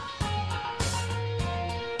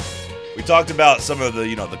We talked about some of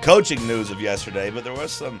the, the coaching news of yesterday, but there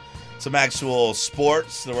was some actual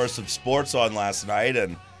sports. There were some sports on last night,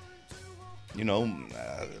 and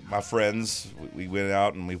my friends, we went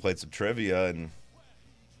out and we played some trivia, and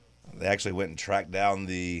they actually went and tracked down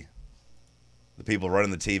the people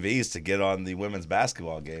running the TVs to get on the women's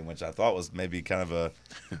basketball game, which I thought was maybe kind of a,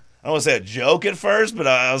 I don't want to say a joke at first, but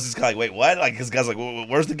I was just kind of like, wait, what? Like, this guy's like,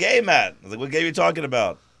 where's the game at? I was like, what game are you talking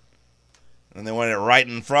about? And they wanted it right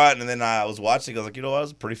in front, and then I was watching. I was like, it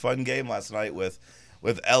was a pretty fun game last night with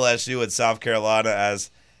LSU and South Carolina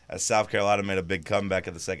as South Carolina made a big comeback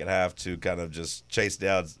in the second half to kind of just chase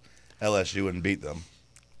down LSU and beat them.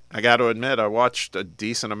 I got to admit, I watched a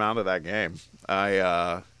decent amount of that game.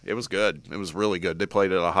 It was good. It was really good. They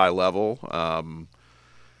played at a high level.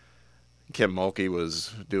 Kim Mulkey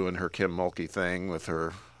was doing her Kim Mulkey thing with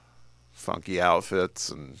her funky outfits,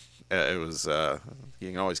 and it was you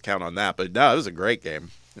can always count on that. But no, it was a great game.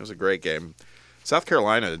 It was a great game. South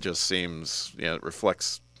Carolina just seems, it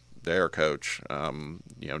reflects their coach.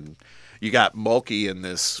 You got Mulkey in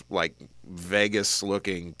this like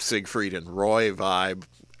Vegas-looking Siegfried and Roy vibe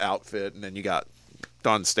outfit, and then you got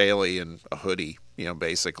Don Staley in a hoodie,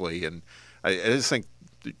 basically. And I just think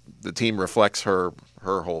the team reflects her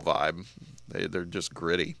whole vibe. They're just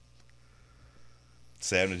gritty.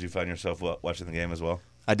 Sam, did you find yourself watching the game as well?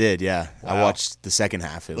 I did, yeah. Wow. I watched the second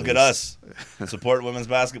half. Look at us. Support women's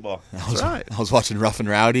basketball. I was watching Rough and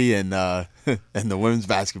Rowdy and the women's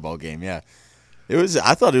basketball game, yeah.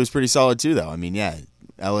 I thought it was pretty solid too, though. I mean, yeah,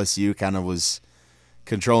 LSU kind of was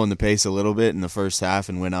controlling the pace a little bit in the first half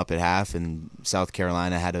and went up at half, and South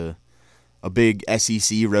Carolina had a big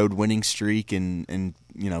SEC road winning streak and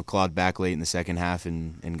clawed back late in the second half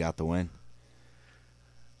and got the win.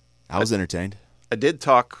 I was entertained. I did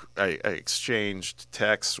talk. I exchanged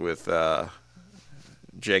texts with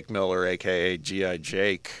Jake Miller, a.k.a. G.I.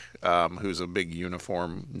 Jake, who's a big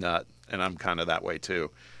uniform nut, and I'm kind of that way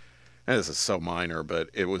too. And this is so minor, but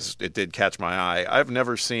it did catch my eye. I've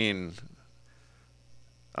never seen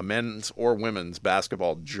a men's or women's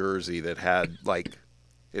basketball jersey that had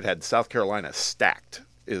it had South Carolina stacked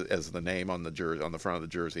as the name on the jersey, on the front of the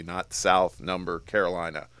jersey, not South number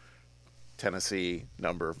Carolina. Tennessee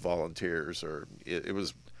number Volunteers, or it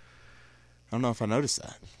was. I don't know if I noticed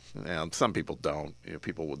that. Some people don't.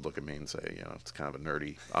 People would look at me and say, it's kind of a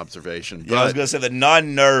nerdy observation. Yeah, I was going to say the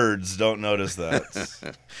non-nerds don't notice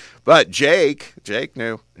that. But Jake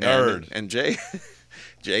knew. Nerd. And Jake,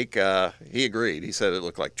 he agreed. He said it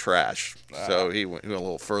looked like trash. So he went a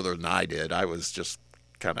little further than I did. I was just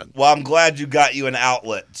kind of. Well, I'm glad you got you an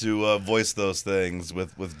outlet to voice those things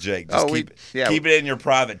with Jake. Just keep it in your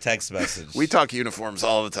private text message. We talk uniforms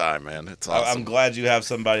all the time, man. It's awesome. I'm glad you have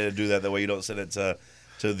somebody to do that. That way you don't send it to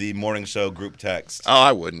the morning show group text. Oh,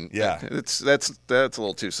 I wouldn't. Yeah, that's a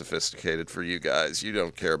little too sophisticated for you guys. You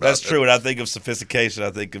don't care about. That's true. When I think of sophistication,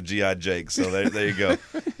 I think of G.I. Jake. So there you go.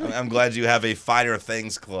 I'm glad you have a Finer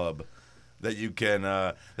Things Club that you can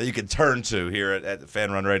turn to here at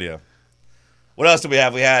Fan Run Radio. What else do we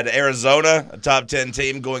have? We had Arizona, a top 10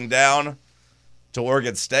 team, going down to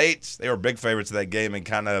Oregon State. They were big favorites in that game and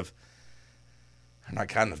Oregon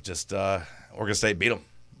State beat them.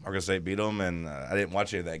 Oregon State beat them, and I didn't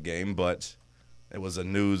watch any of that game, but it was a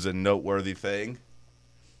news and noteworthy thing.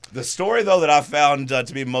 The story, though, that I found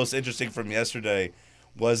to be most interesting from yesterday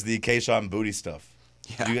was the Kayshon Boutte stuff.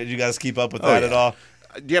 Yeah. Did you guys keep up with that at all?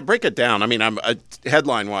 Yeah, break it down. I mean,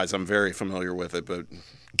 headline-wise, I'm very familiar with it, but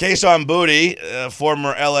Kayshon Boutte,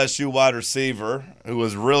 former LSU wide receiver, who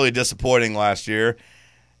was really disappointing last year.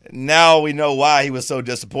 Now we know why he was so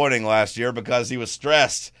disappointing last year, because he was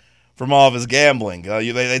stressed from all of his gambling.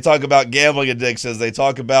 They talk about gambling addictions. They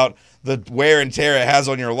talk about the wear and tear it has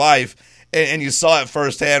on your life, and you saw it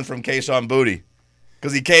firsthand from Kayshon Boutte,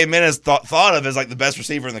 because he came in as thought of as like the best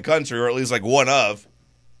receiver in the country, or at least like one of,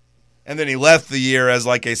 and then he left the year as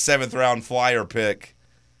like a 7th-round flyer pick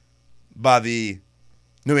by the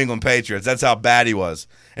New England Patriots. That's how bad he was.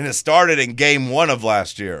 And it started in game 1 of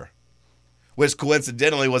last year, which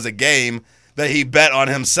coincidentally was a game that he bet on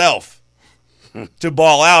himself to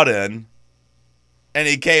ball out in. And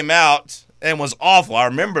he came out and was awful. I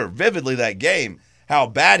remember vividly that game, how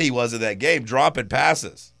bad he was at that game, dropping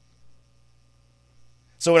passes.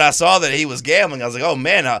 So when I saw that he was gambling, I was like, oh,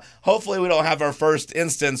 man, hopefully we don't have our first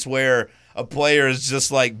instance where a player is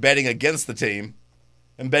just like betting against the team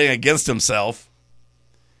and betting against himself.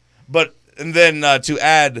 And then to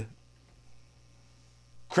add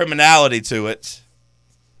criminality to it,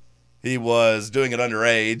 he was doing it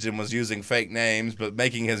underage and was using fake names, but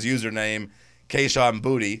making his username Kayshon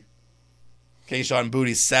Boutte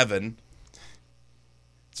 7.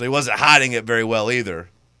 So he wasn't hiding it very well either.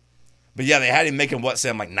 But yeah, they had him making what,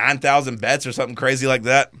 Sam, like 9,000 bets or something crazy like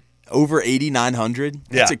that. Over 8,900.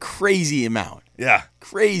 That's Yeah. a crazy amount. Yeah.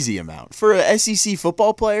 Crazy amount for a SEC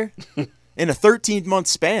football player in a 13-month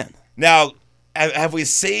span. Now, have we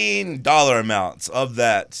seen dollar amounts of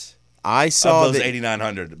that? I saw of those that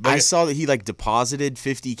 8,900. I saw that he like deposited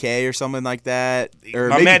 $50K or something like that, or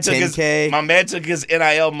my maybe man took $10K. my man took his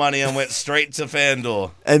NIL money and went straight to FanDuel.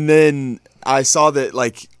 And then I saw that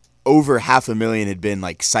like over $500,000 had been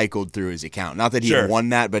like cycled through his account. Not that he Sure. had won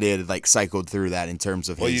that, but it had like cycled through that in terms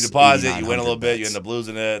of Well, his you deposit, you win a 8,900 little bit, you bets. end up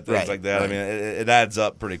losing it, things Right, like that. right. I mean, it adds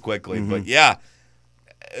up pretty quickly. But yeah,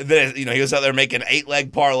 then, he was out there making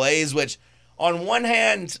 8-leg parlays, which on one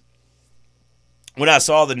hand, when I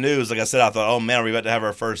saw the news, like I said, I thought, oh man, are we about to have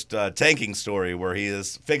our first tanking story where he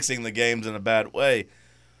is fixing the games in a bad way?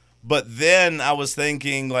 But then I was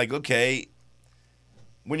thinking, like, okay,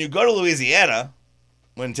 when you go to Louisiana,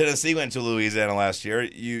 when Tennessee went to Louisiana last year,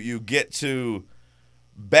 you get to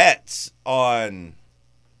bet on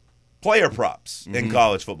player props in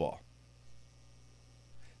college football.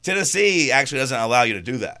 Tennessee actually doesn't allow you to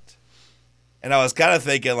do that. And I was kind of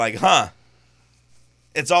thinking, like,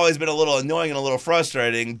 it's always been a little annoying and a little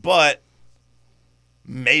frustrating, but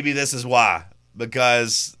maybe this is why.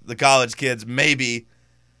 Because the college kids may be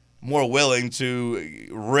more willing to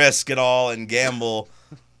risk it all and gamble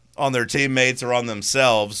on their teammates or on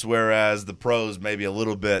themselves, whereas the pros may be a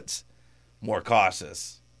little bit more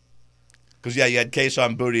cautious. Because, yeah, you had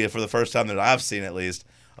Kayshon Boutte for the first time that I've seen, at least,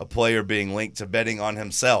 a player being linked to betting on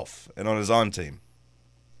himself and on his own team.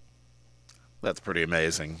 That's pretty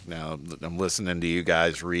amazing. Now, I'm listening to you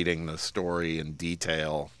guys reading the story in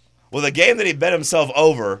detail. Well, the game that he bet himself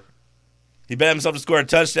over, he bet himself to score a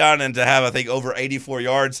touchdown and to have, I think, over 84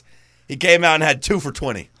 yards. He came out and had 2 for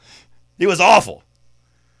 20. He was awful.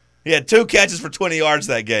 He had 2 catches for 20 yards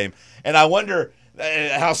that game. And I wonder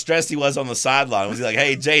how stressed he was on the sideline. Was he like,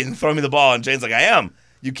 hey, Jaden, throw me the ball? And Jaden's like, I am.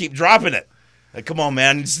 You keep dropping it. Like, come on,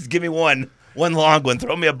 man. Just give me one long one.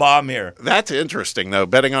 Throw me a bomb here. That's interesting, though,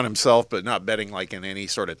 betting on himself, but not betting like in any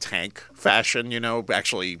sort of tank fashion,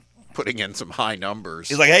 actually putting in some high numbers.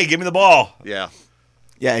 He's like, hey, give me the ball. Yeah.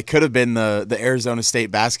 Yeah, it could have been the Arizona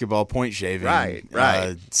State basketball point shaving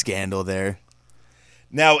Right. Scandal there.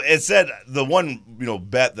 Now, it said the one,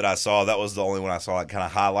 bet that I saw, that was the only one I saw kind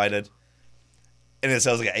of highlighted. And it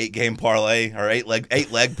says like an 8-game parlay or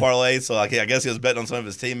 8-leg parlay. So I guess he was betting on some of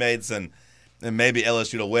his teammates and maybe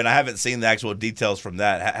LSU to win. I haven't seen the actual details from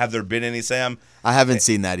that. Have there been any, Sam? I haven't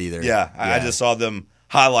seen that either. Yeah, I just saw them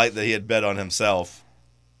highlight that he had bet on himself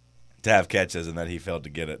to have catches and that he failed to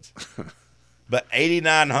get it. But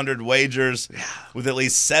 8,900 wagers, with at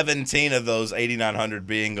least 17 of those 8,900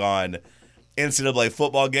 being on NCAA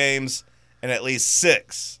football games, and at least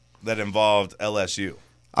 6 that involved LSU.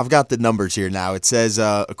 I've got the numbers here now. It says,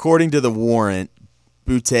 according to the warrant,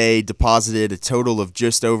 Boutte deposited a total of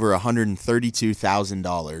just over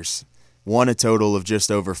 $132,000, won a total of just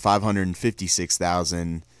over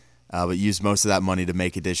 $556,000, but used most of that money to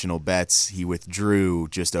make additional bets. He withdrew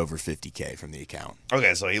just over $50K from the account.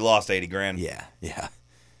 Okay, so he lost $80,000. Yeah.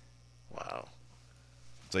 Wow.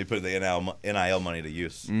 So he put the NIL money to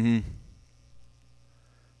use. Mm-hmm.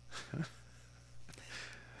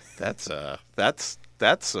 That's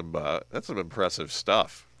some impressive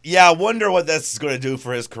stuff. Yeah, I wonder what that's going to do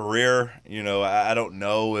for his career. I don't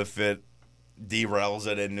know if it derails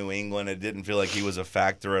it in New England. It didn't feel like he was a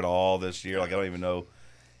factor at all this year. Like, I don't even know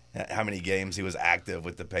how many games he was active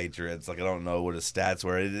with the Patriots. Like, I don't know what his stats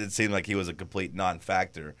were. It seemed like he was a complete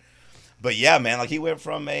non-factor. But, yeah, man, like he went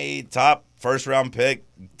from a top first-round pick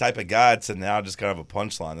type of guy to now just kind of a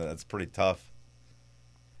punchline. That's pretty tough.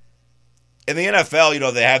 In the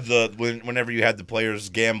NFL, they have whenever you have the players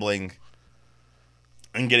gambling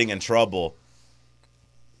and getting in trouble,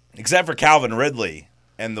 except for Calvin Ridley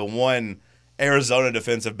and the one Arizona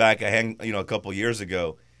defensive back a couple years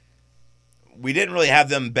ago, we didn't really have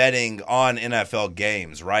them betting on NFL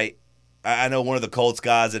games, right? I know one of the Colts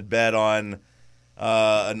guys had bet on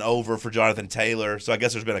an over for Jonathan Taylor, so I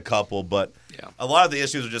guess there's been a couple, but a lot of the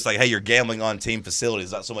issues are just like, hey, you're gambling on team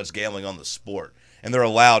facilities, not so much gambling on the sport. And they're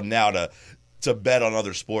allowed now to bet on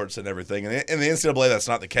other sports and everything. And in the NCAA, that's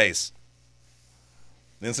not the case.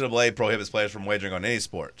 The NCAA prohibits players from wagering on any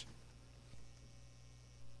sport.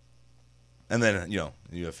 And then,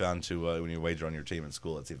 you have found when you wager on your team in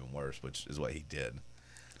school, it's even worse, which is what he did.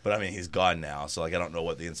 But, I mean, he's gone now, so, I don't know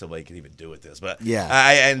what the NCAA can even do with this. But Yeah.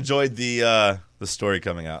 I enjoyed the story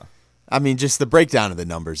coming out. I mean, just the breakdown of the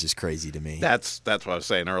numbers is crazy to me. That's what I was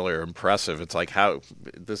saying earlier. Impressive. It's like how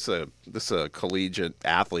this is a collegiate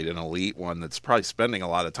athlete, an elite one that's probably spending a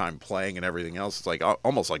lot of time playing and everything else. It's like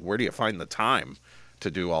almost like where do you find the time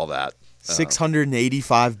to do all that.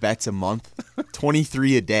 685 bets a month,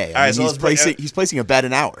 23 a day. All right, so he's placing a bet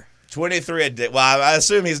an hour. 23 a day. Well, I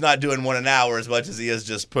assume he's not doing one an hour as much as he is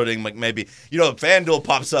just putting like maybe, FanDuel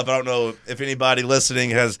pops up. I don't know if anybody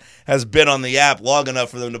listening has been on the app long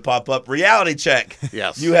enough for them to pop up. Reality check.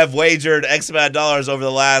 Yes. You have wagered X amount of dollars over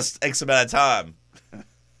the last X amount of time.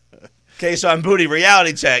 Kayshawn Booty,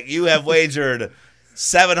 reality check. You have wagered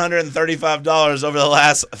 $735 over the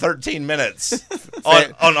last 13 minutes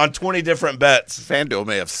on 20 different bets. FanDuel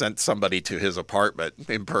may have sent somebody to his apartment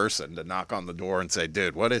in person to knock on the door and say,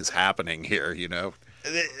 dude, what is happening here,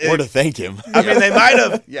 Or to thank him. I mean, they might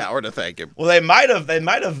have. Yeah, or to thank him. Well, they might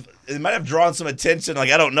have drawn some attention.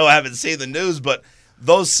 Like, I don't know, I haven't seen the news, but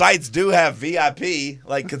those sites do have VIP,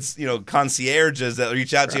 like, concierges that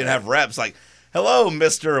reach out to you and have reps. Like, hello,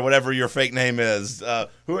 Mr. whatever your fake name is.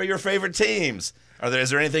 Who are your favorite teams?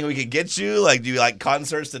 Is there anything we could get you? Like, do you like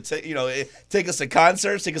concerts to take us to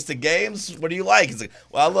concerts, take us to games? What do you like? It's like,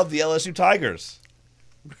 well, I love the LSU Tigers.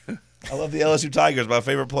 I love the LSU Tigers. My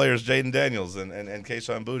favorite player is Jaden Daniels and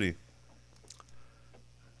Kayshawn Booty.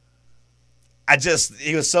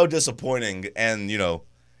 He was so disappointing, and,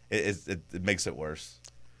 it makes it worse.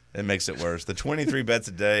 It makes it worse. The 23 bets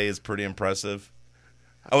a day is pretty impressive.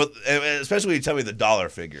 Especially when you tell me the dollar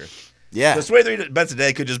figure. Yeah. The 23 bets a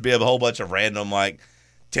day could just be a whole bunch of random,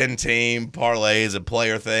 10-team parlays and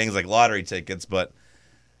player things, like lottery tickets, but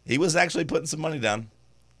he was actually putting some money down.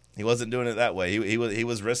 He wasn't doing it that way. He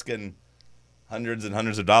was risking hundreds and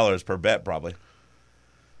hundreds of dollars per bet, probably.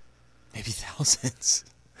 Maybe thousands.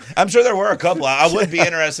 I'm sure there were a couple. I would be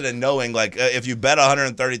interested in knowing, if you bet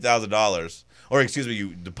 $130,000, or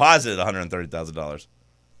you deposited $130,000.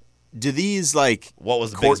 Do these, what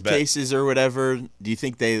was the court bet? cases or whatever, do you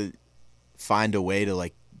think they find a way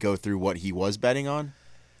to, go through what he was betting on?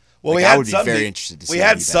 Well, I would be very interested to see. We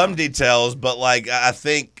had some details, but, I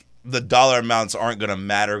think the dollar amounts aren't going to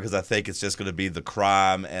matter because I think it's just going to be the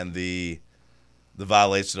crime and the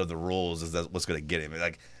violation of the rules is what's going to get him.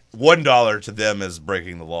 $1 to them is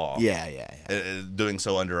breaking the law. Yeah. Doing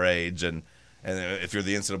so underage, and if you're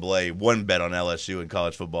the NCAA, one bet on LSU in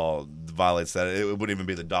college football violates that. It wouldn't even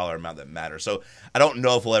be the dollar amount that matters. So I don't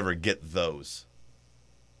know if we'll ever get those.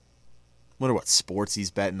 Wonder what sports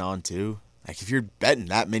he's betting on too. If you're betting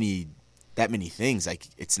that many things,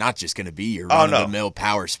 it's not just going to be your run-of-the-mill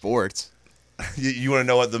power sports. You want to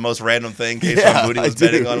know what the most random thing Kayshawn Booty was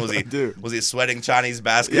betting on? Was he sweating Chinese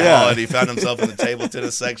basketball and he found himself in the table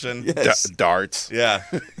tennis section? Yes. Darts. Yeah.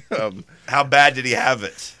 How bad did he have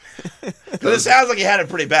it? It sounds like he had it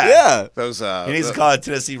pretty bad. Yeah. He needs to call it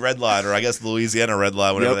Tennessee Red Line, or I guess Louisiana Red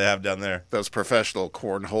Line, whatever they have down there. Those professional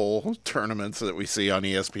cornhole tournaments that we see on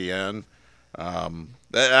ESPN.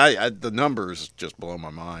 The numbers just blow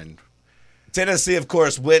my mind. Tennessee, of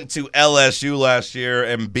course, went to LSU last year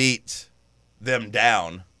and beat them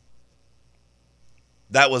down.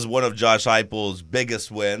 That was one of Josh Heupel's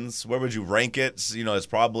biggest wins. Where would you rank it? It's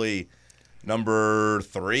probably number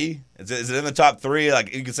 3. Is it in the top 3?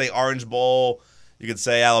 You could say Orange Bowl. You could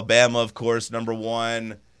say Alabama, of course, number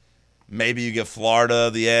 1. Maybe you give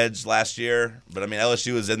Florida the edge last year. But,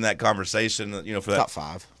 LSU is in that conversation, for that. Top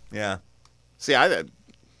 5. Yeah. See, I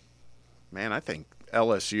think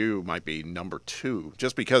LSU might be number 2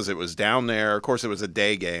 just because it was down there. Of course, it was a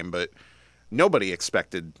day game, but nobody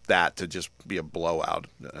expected that to just be a blowout.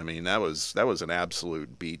 That was an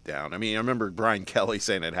absolute beatdown. I remember Brian Kelly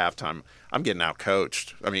saying at halftime, "I'm getting out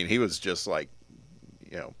coached." He was just at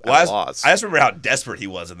a loss. I just remember how desperate he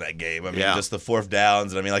was in that game. Just the fourth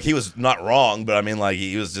downs, and he was not wrong, but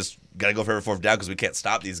he was just got to go for every fourth down because we can't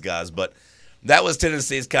stop these guys. But that was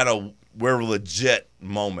Tennessee's kind of we're legit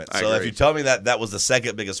moment. So if you tell me that was the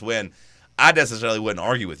second biggest win, I necessarily wouldn't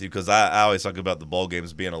argue with you because I always talk about the bowl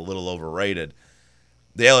games being a little overrated.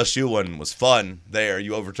 The LSU one was fun there.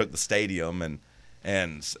 You overtook the stadium,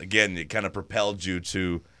 and again, it kind of propelled you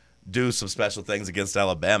to do some special things against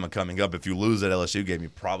Alabama coming up. If you lose that LSU game, you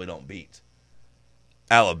probably don't beat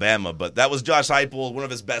Alabama. But that was Josh Heupel, one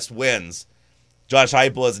of his best wins. Josh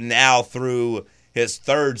Heupel is now through his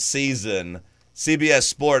 3rd season. CBS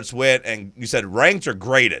Sports went and you said ranked or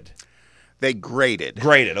graded? They graded.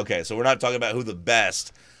 Graded, okay. So we're not talking about who the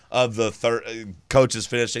best of the coaches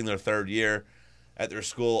finishing their 3rd year at their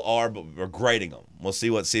school are, but we're grading them. We'll see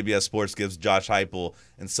what CBS Sports gives Josh Heupel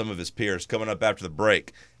and some of his peers. Coming up after the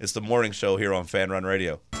break, it's the morning show here on Fan Run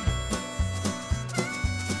Radio.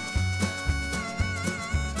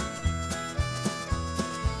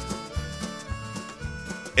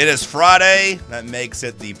 It is Friday. That makes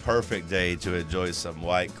it the perfect day to enjoy some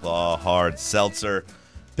White Claw hard seltzer.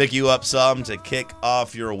 Pick you up some to kick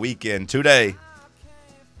off your weekend today.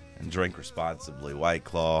 and drink responsibly. White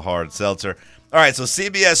Claw, hard seltzer. All right, so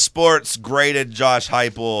CBS Sports graded Josh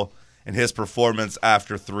Heupel and his performance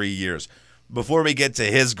after 3 years. Before we get to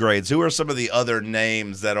his grades, who are some of the other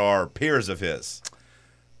names that are peers of his?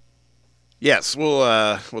 Yes,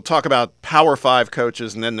 we'll talk about Power 5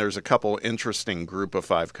 coaches, and then there's a couple interesting Group of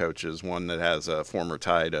 5 coaches. One that has a former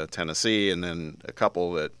tie to Tennessee, and then a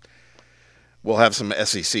couple that will have some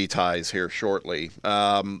SEC ties here shortly.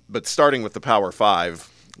 But starting with the Power 5,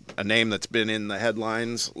 a name that's been in the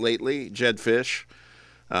headlines lately, Jedd Fisch,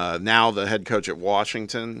 now the head coach at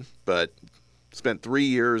Washington, but spent 3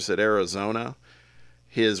 years at Arizona.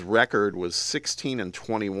 His record was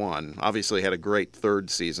 16-21. Obviously had a great third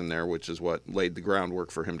season there, which is what laid the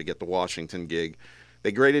groundwork for him to get the Washington gig.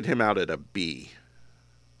 They graded him out at a B.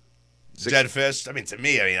 Jedd Fisch, to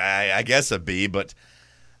me, I guess a B, but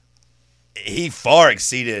he far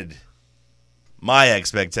exceeded my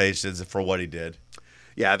expectations for what he did.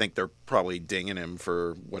 Yeah, I think they're probably dinging him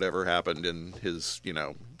for whatever happened in his, he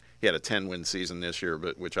had a 10-win season this year,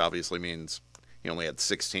 but which obviously means he only had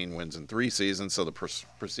 16 wins in 3 seasons, so the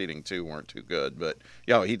preceding 2 weren't too good. But,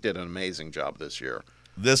 he did an amazing job this year.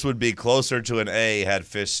 This would be closer to an A had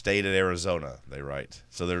Fisch stayed at Arizona, they write.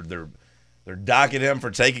 So they're docking him for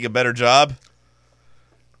taking a better job?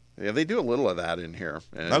 Yeah, they do a little of that in here.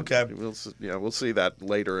 And okay. We'll see that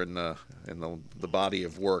later in the body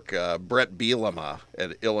of work. Brett Bielema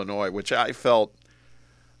at Illinois, which I felt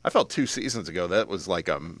 2 seasons ago that was like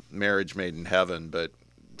a marriage made in heaven, but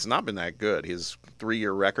it's not been that good. His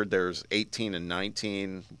 3-year record there's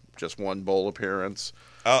 18-19, just 1 bowl appearance.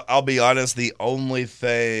 I'll be honest. The only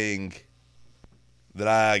thing that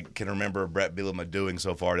I can remember Brett Bielema doing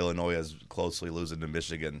so far at Illinois is closely losing to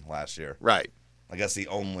Michigan last year. Right. I guess the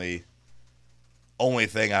only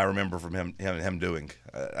thing I remember from him doing.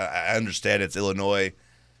 I understand it's Illinois;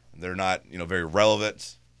 they're not very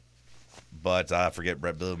relevant, but I forget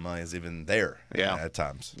Brett Bielema is even there. At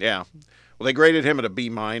times. Yeah. Well, they graded him at a B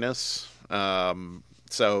minus.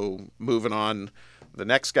 So moving on, the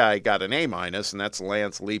next guy got an A minus, and that's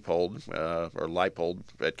Lance Leipold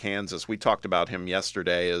at Kansas. We talked about him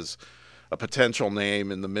yesterday as a potential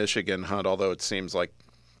name in the Michigan hunt, although it seems like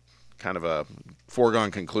kind of a foregone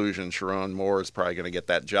conclusion. Sharon Moore is probably going to get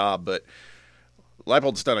that job, but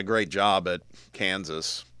Leipold's done a great job at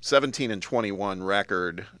Kansas. 17-21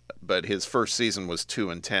 record, but his first season was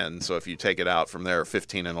 2-10. So if you take it out from there,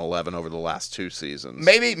 15-11 over the last 2 seasons.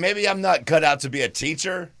 Maybe I'm not cut out to be a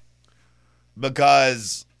teacher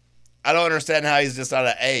because I don't understand how he's just not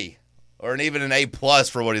an A or even an A plus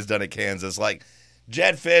for what he's done at Kansas. Like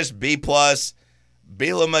Jedd Fisch, B plus.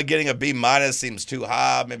 Bielema getting a B minus seems too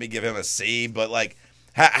high. Maybe give him a C. But like,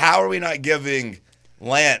 how are we not giving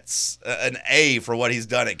Lance an A for what he's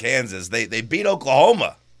done at Kansas? They beat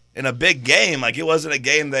Oklahoma in a big game. Like, it wasn't a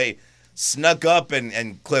game they snuck up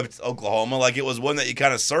and clipped Oklahoma. Like, it was one that you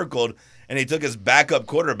kind of circled, and he took his backup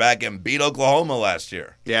quarterback and beat Oklahoma last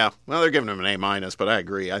year. Yeah. Well, they're giving him an A minus, but I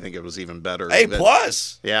agree. I think it was even better. A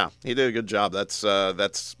plus. Yeah, he did a good job. That's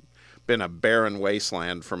been a barren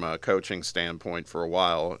wasteland from a coaching standpoint for a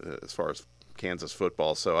while as far as Kansas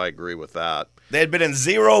football, so I agree with that. They had been in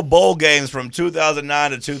 0 bowl games from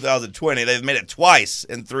 2009 to 2020. They've made it twice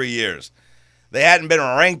in 3 years. They hadn't been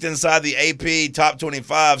ranked inside the AP top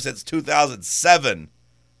 25 since 2007,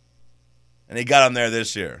 and he got them there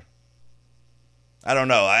this year. I don't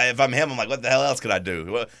know. If I'm him, I'm like, what the hell else could I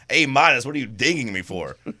do? A minus, what are you dinging me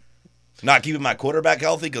for? Not keeping my quarterback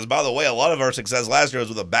healthy? Because, by the way, a lot of our success last year was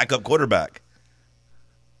with a backup quarterback.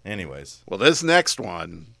 Anyways. Well, this next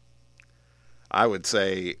one, I would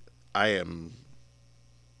say I am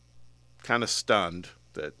kind of stunned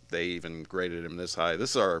that they even graded him this high.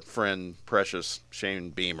 This is our friend, precious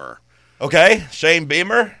Shane Beamer. Okay, Shane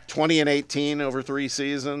Beamer. 20-18 over 3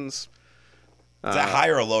 seasons. Is that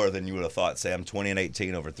higher or lower than you would have thought, Sam?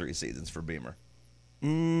 20-18 over 3 seasons for Beamer.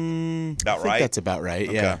 About right? That's about right.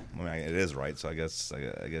 Okay. Yeah, I mean, it is right. So I guess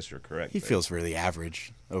you're correct. He feels really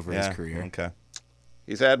average over his career. Okay.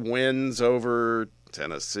 He's had wins over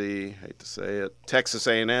Tennessee, hate to say it, Texas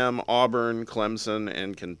A&M, Auburn, Clemson,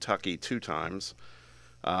 and Kentucky 2 times.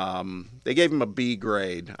 They gave him a B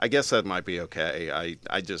grade. I guess that might be okay.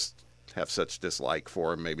 I just have such dislike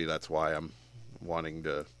for him. Maybe that's why I'm wanting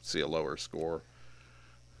to see a lower score.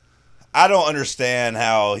 I don't understand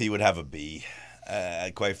how he would have a B.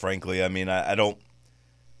 Quite frankly, I mean, I don't.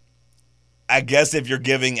 I guess if you're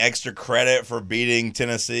giving extra credit for beating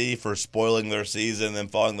Tennessee, for spoiling their season, and then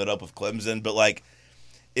following that up with Clemson, but like,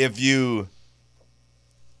 if you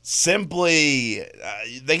simply,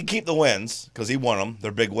 they can keep the wins because he won them;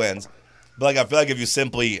 they're big wins. But like, I feel like if you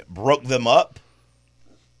simply broke them up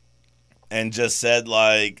and just said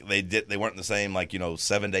like they weren't in the same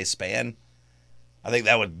 7-day span, I think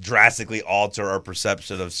that would drastically alter our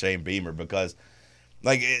perception of Shane Beamer because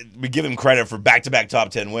we give him credit for back-to-back top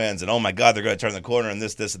 10 wins and oh my God they're going to turn the corner and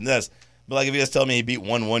this and this. But if you just tell me he beat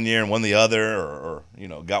one year and won the other, or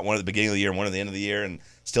got one at the beginning of the year and one at the end of the year, and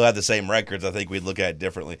still had the same records, I think we'd look at it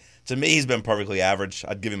differently. To me, he's been perfectly average.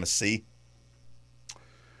 I'd give him a C.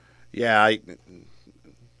 Yeah,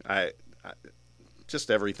 I just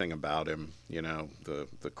everything about him.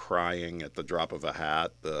 The crying at the drop of a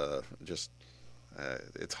hat.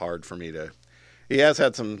 It's hard for me to. He has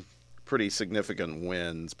had some pretty significant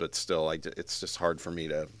wins, but still, it's just hard for me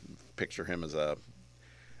to picture him as a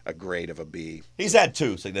grade of a B. He's had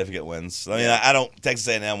 2 significant wins. I mean, I don't Texas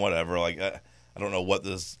A&M, whatever. I don't know what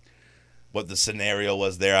the scenario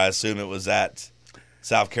was there. I assume it was at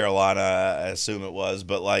South Carolina. I assume it was,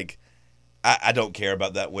 but I don't care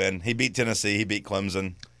about that win. He beat Tennessee. He beat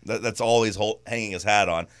Clemson. That's all he's hanging his hat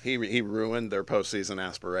on. He ruined their postseason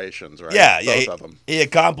aspirations, right? Yeah, both of them. He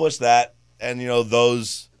accomplished that, and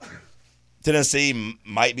those. Tennessee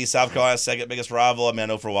might be South Carolina's second biggest rival. I mean, I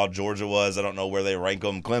know for a while Georgia was. I don't know where they rank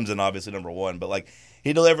them. Clemson, obviously, number 1. But,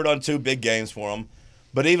 he delivered on 2 big games for them.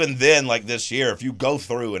 But even then, this year, if you go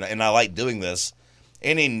through, and I like doing this,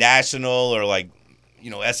 any national or,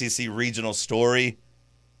 SEC regional story,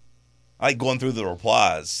 I like going through the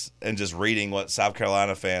replies and just reading what South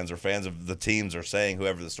Carolina fans or fans of the teams are saying,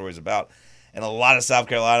 whoever the story's about. And a lot of South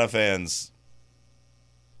Carolina fans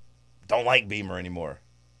don't like Beamer anymore.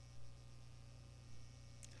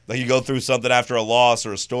 You go through something after a loss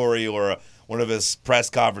or a story or one of his press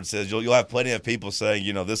conferences, you'll have plenty of people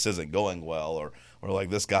saying, this isn't going well, or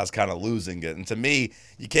this guy's kind of losing it. And to me,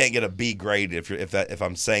 you can't get a B grade if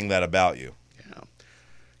I'm saying that about you. Yeah.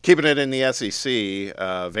 Keeping it in the SEC,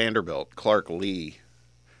 Vanderbilt, Clark Lee,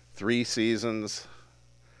 3 seasons,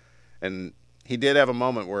 and he did have a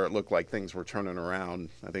moment where it looked like things were turning around.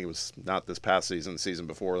 I think it was not this past season, the season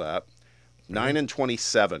before that.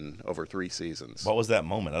 9-27 over 3 seasons. What was that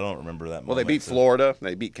moment? I don't remember that moment. Well, they beat Florida.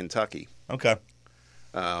 They beat Kentucky. Okay.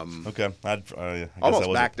 Okay.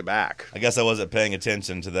 Almost back-to-back. I guess I wasn't paying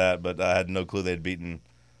attention to that, but I had no clue they'd beaten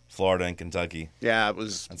Florida and Kentucky. Yeah, it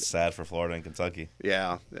was. That's sad for Florida and Kentucky.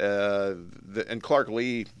 Yeah. And Clark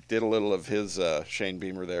Lee did a little of his Shane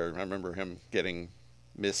Beamer there. I remember him getting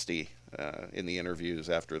misty in the interviews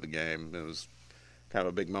after the game. It was kind of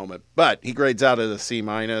a big moment. But he grades out at a C-.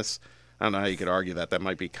 I don't know how you could argue that. That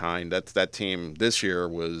might be kind. That team this year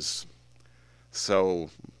was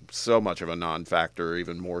so much of a non-factor,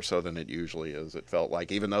 even more so than it usually is. It felt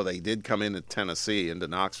like, even though they did come into Tennessee, into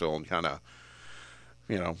Knoxville, and kind of,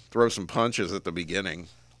 throw some punches at the beginning.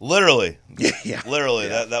 Literally. Yeah. Literally.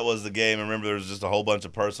 Yeah. That was the game. I remember there was just a whole bunch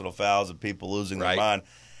of personal fouls and people losing their Right. mind.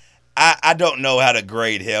 I don't know how to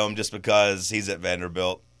grade him just because he's at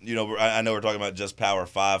Vanderbilt. I know we're talking about just Power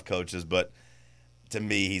 5 coaches, but to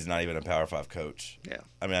me, he's not even a Power 5 coach. Yeah.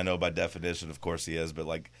 I mean, I know by definition, of course, he is, but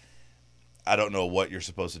I don't know what you're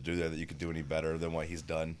supposed to do there that you could do any better than what he's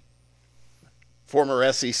done. Former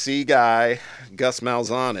SEC guy, Gus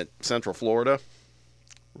Malzahn at Central Florida,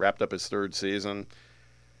 wrapped up his 3rd season.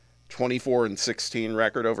 24-16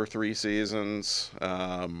 record over 3 seasons.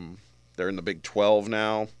 They're in the Big 12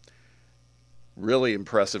 now. Really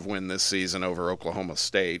impressive win this season over Oklahoma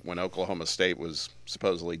State when Oklahoma State was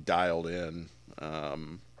supposedly dialed in.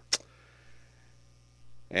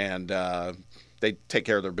 They take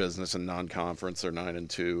care of their business in non-conference. They're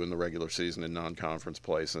 9-2 in the regular season in non-conference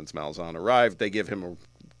play since Malzahn arrived. They give him a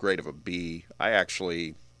grade of a B. I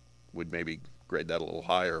actually would maybe grade that a little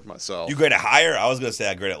higher myself. You grade it higher? I was going to say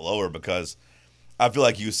I grade it lower because I feel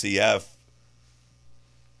like UCF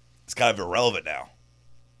is kind of irrelevant now.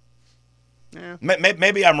 Yeah.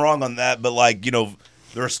 Maybe I'm wrong on that, but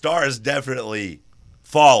their star has definitely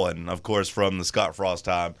fallen, of course, from the Scott Frost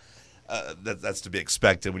time. That's to be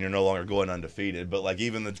expected when you're no longer going undefeated. But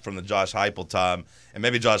even from the Josh Heupel time, and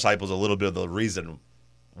maybe Josh Heupel's a little bit of the reason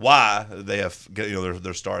why they have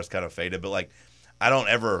their stars kind of faded. But I don't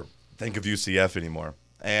ever think of UCF anymore,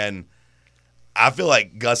 and I feel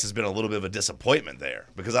like Gus has been a little bit of a disappointment there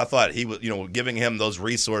because I thought he was giving him those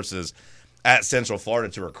resources at Central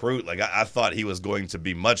Florida to recruit. I thought he was going to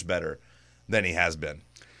be much better than he has been.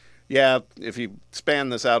 Yeah, if you span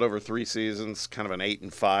this out over 3 seasons, kind of an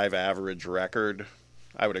 8-5 average record,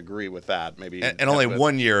 I would agree with that. Maybe and only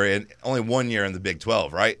 1 year in the Big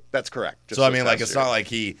 12, right? That's correct. So I mean, it's not like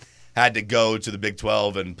he had to go to the Big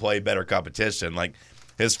 12 and play better competition.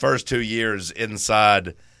 His first 2 years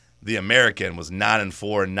inside the American was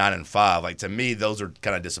 9-4 and 9-5. To me, those are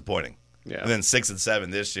kind of disappointing. Yeah. And then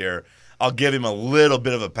 6-7 this year. I'll give him a little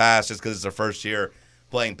bit of a pass just because it's their first year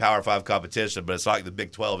playing Power 5 competition, but it's not like the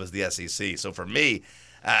Big 12 is the SEC. So for me,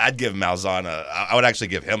 I'd give Malzahn I would actually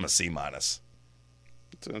give him a C-.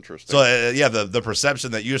 It's interesting. So, the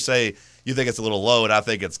perception that you say you think it's a little low and I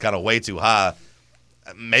think it's kind of way too high,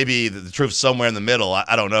 maybe the truth's somewhere in the middle.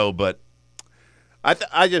 I don't know, but I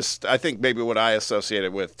think maybe what I associate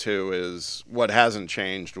it with too is what hasn't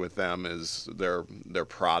changed with them is their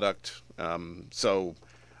product. So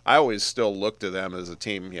I always still look to them as a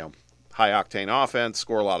team, high octane offense,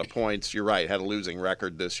 score a lot of points. You're right, had a losing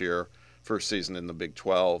record this year, first season in the Big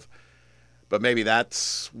 12. But maybe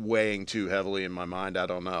that's weighing too heavily in my mind. I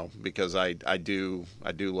don't know, because I do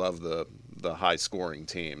love the high scoring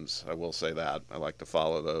teams. I will say that. I like to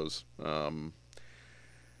follow those.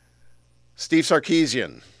 Steve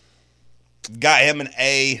Sarkisian. Got him an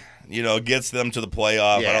A, gets them to the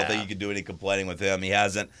playoff. Yeah. I don't think you can do any complaining with him. He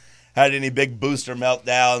hasn't had any big booster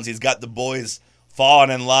meltdowns. He's got the boys falling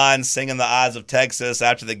in line, singing the Eyes of Texas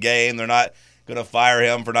after the game. They're not going to fire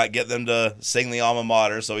him for not getting them to sing the alma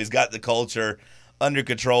mater. So he's got the culture under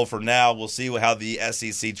control for now. We'll see how the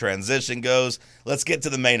SEC transition goes. Let's get to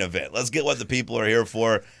the main event. Let's get what the people are here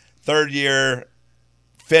for. Third year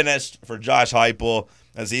finished for Josh Heupel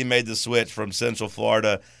as he made the switch from Central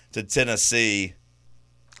Florida to Tennessee.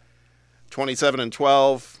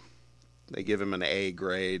 27-12. They give him an A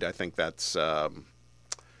grade. I think that's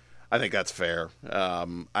fair.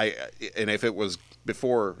 And if it was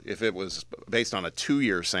based on a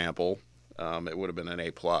 2-year sample, it would have been an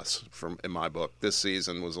A+ in my book. This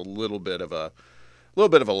season was a little bit of a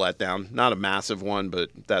letdown, not a massive one, but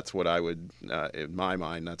that's what I would, in my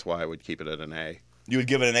mind, that's why I would keep it at an A. You would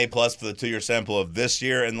give it an A+ for the 2-year sample of this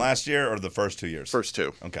year and last year, or the first 2 years? First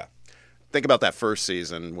two. Okay. Think about that first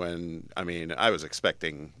season when, I was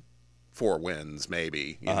expecting 4 wins,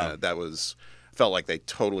 maybe. Felt like they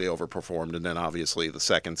totally overperformed, and then obviously the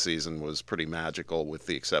second season was pretty magical with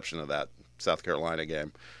the exception of that South Carolina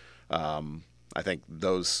game. I think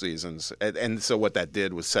those seasons, and so what that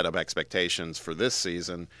did was set up expectations for this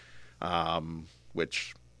season,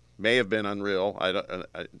 which may have been unreal.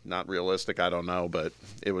 Not realistic. I don't know, but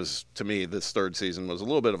it was, to me, this third season was a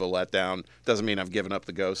little bit of a letdown. Doesn't mean I've given up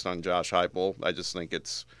the ghost on Josh Heupel. I just think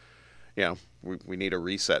it's, we need a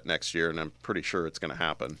reset next year, and I'm pretty sure it's going to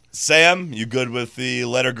happen. Sam, you good with the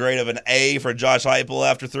letter grade of an A for Josh Heupel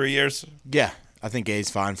after 3 years? Yeah, I think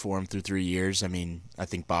A's fine for him through 3 years. I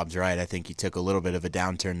think Bob's right. I think he took a little bit of a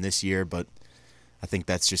downturn this year, but I think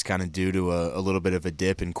that's just kind of due to a little bit of a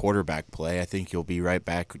dip in quarterback play. I think you'll be right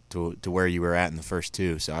back to where you were at in the first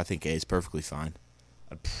two, so I think A is perfectly fine.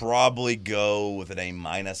 I'd probably go with an A-.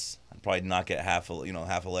 I'd probably knock it half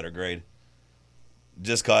a letter grade.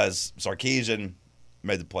 Just because Sarkisian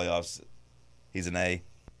made the playoffs, he's an A.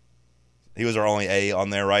 He was our only A on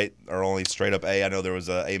there, right? Our only straight up A. I know there was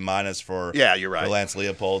a A- for you're right. For Lance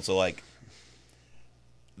Leopold. So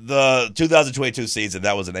the 2022 season,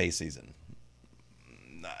 that was an A season.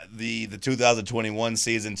 The 2021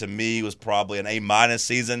 season to me was probably an A-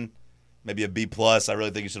 season, maybe a B+. I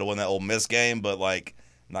really think you should have won that Ole Miss game, but I'm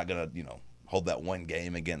not gonna hold that one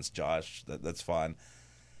game against Josh. That's fine.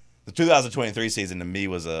 The 2023 season to me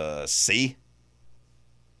was a C.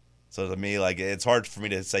 So to me, it's hard for me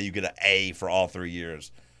to say you get an A for all 3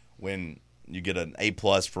 years when you get an A+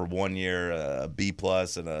 for 1 year, a B+,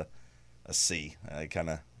 and a C. It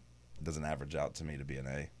kind of doesn't average out to me to be an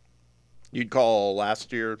A. You'd call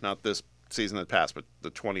last year, not this season that passed, but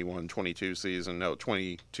the 21-22 season,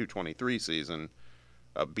 22-23 season,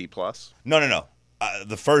 a B+? No.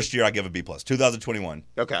 The first year I give a B+. 2021.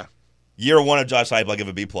 Okay. Year one of Josh Heupel, I give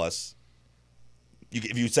a B+.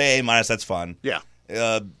 If you say A-, that's fine. Yeah.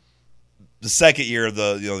 The second year of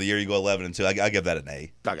the year you go 11-2, I give that an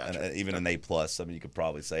A. I got you. Even an A+. You could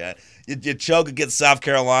probably say you choke against South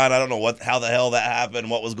Carolina. I don't know how the hell that happened,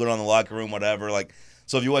 what was going on in the locker room, whatever.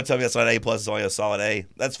 So if you want to tell me that's not an A+, it's only a solid A,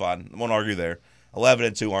 that's fine. I won't argue there.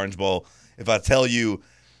 11-2 Orange Bowl. If I tell you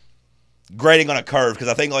grading on a curve, because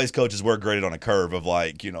I think all these coaches were graded on a curve of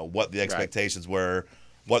what the expectations were,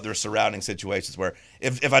 what their surrounding situations were.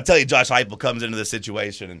 If I tell you Josh Heupel comes into this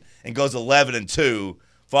situation and goes 11-2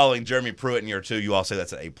 following Jeremy Pruitt in year 2, you all say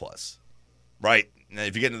that's an A+, right? And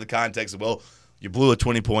if you get into the context of, you blew a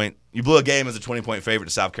game as a 20-point favorite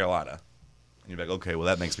to South Carolina, and you're like, okay, well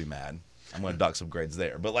that makes me mad. I'm going to dock some grades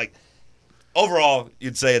there. But, overall,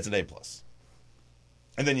 you'd say it's an A+.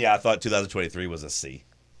 And then, I thought 2023 was a C.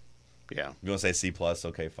 Yeah. If you want to say C+,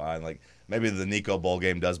 okay, fine. Maybe the Nico Bowl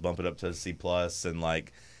game does bump it up to a C+. And,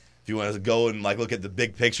 if you want to go and, look at the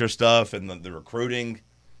big picture stuff and the recruiting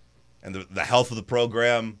and the health of the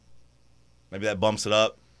program, maybe that bumps it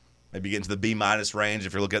up. Maybe you get into the B- range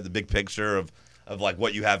if you're looking at the big picture of of like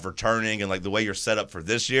what you have returning and like the way you're set up for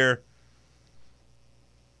this year.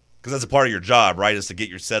 Because that's a part of your job, right, is to get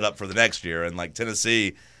your set up for the next year. And like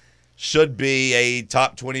Tennessee should be a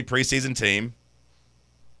top 20 preseason team.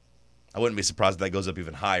 I wouldn't be surprised if that goes up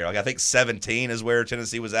even higher. Like I think 17 is where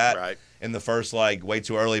Tennessee was at in the first like way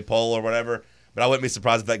too early poll or whatever. But I wouldn't be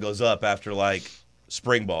surprised if that goes up after like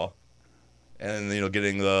spring ball, and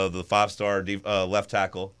getting the 5-star left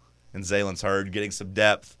tackle in Zalen's Hurd, getting some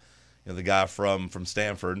depth. The guy from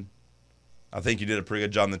Stanford. I think you did a pretty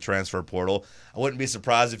good job in the transfer portal. I wouldn't be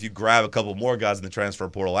surprised if you grab a couple more guys in the transfer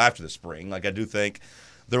portal after the spring. Like I do think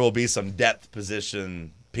there will be some depth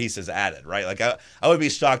position pieces added, right? Like I would be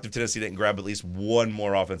shocked if Tennessee didn't grab at least one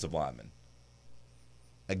more offensive lineman.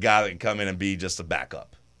 A guy that can come in and be just a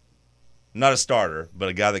backup. Not a starter, but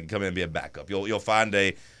a guy that can come in and be a backup. You'll find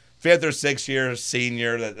a 5th or 6th year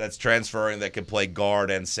senior that's transferring that can play guard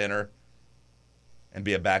and center and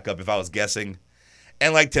be a backup, if I was guessing.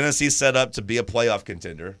 And like Tennessee's set up to be a playoff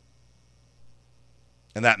contender.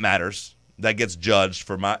 And that matters. That gets judged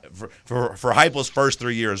for Heupel's first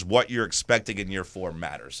 3 years. What you're expecting in year 4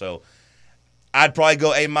 matters. So I'd probably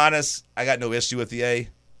go A-. I got no issue with the A.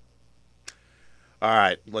 All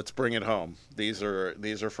right, let's bring it home. These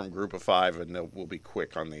are from Group of 5, and we'll be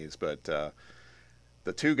quick on these. But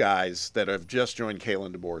the two guys that have just joined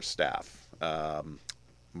Kalen DeBoer's staff,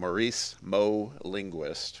 Maurice Mo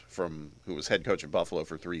Linguist, who was head coach at Buffalo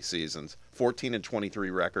for 3 seasons,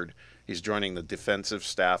 14-23 record. He's joining the defensive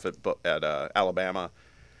staff at Alabama.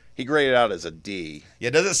 He graded out as a D. Yeah,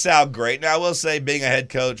 it doesn't sound great. Now, I will say being a head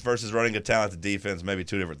coach versus running a talented defense may be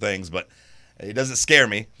two different things, but it doesn't scare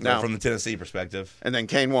me from the Tennessee perspective. And then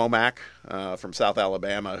Kane Womack from South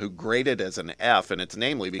Alabama, who graded as an F, and it's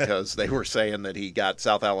namely because they were saying that he got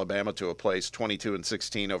South Alabama to a place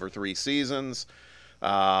 22-16 over 3 seasons.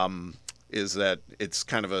 Is that it's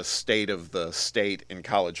kind of a state of the state in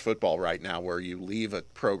college football right now, where you leave a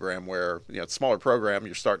program where, it's a smaller program,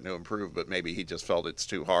 you're starting to improve, but maybe he just felt it's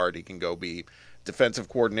too hard. He can go be defensive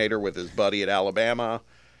coordinator with his buddy at Alabama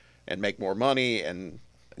and make more money and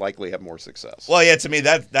likely have more success. Well, yeah, to me,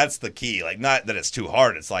 that's the key. Like, not that it's too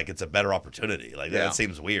hard. It's like it's a better opportunity. Like, that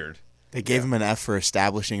seems weird. They gave him an F for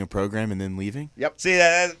establishing a program and then leaving? Yep. See,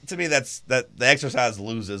 to me, that the exercise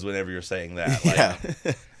loses whenever you're saying that. Like,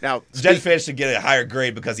 yeah. Now, Jed Fish should get a higher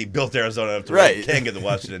grade because he built Arizona up to where he can get the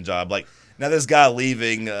Washington job. Like, now this guy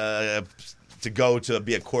leaving to go to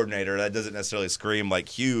be a coordinator, that doesn't necessarily scream like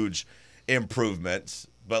huge improvement,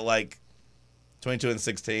 but like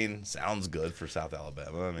 22-16 sounds good for South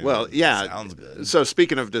Alabama. I mean, sounds good. So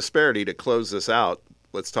speaking of disparity, to close this out,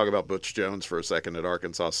 let's talk about Butch Jones for a second at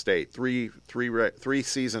Arkansas State. Three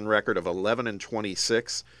season record of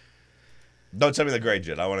 11-26. Don't tell me the grade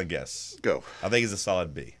yet. I want to guess. Go. I think he's a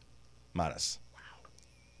solid B-. Wow.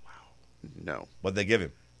 No. What'd they give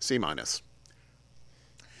him? C-. The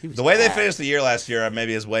way they finished the year last year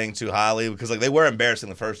maybe is weighing too highly because like they were embarrassing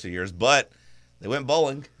the first 2 years, but they went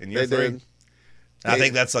bowling in year 3. I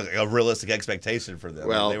think that's a realistic expectation for them.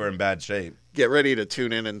 Well, they were in bad shape. Get ready to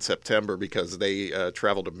tune in September because they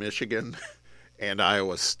travel to Michigan and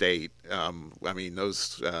Iowa State. I mean,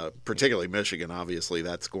 those, particularly Michigan, obviously,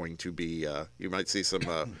 that's going to be you might see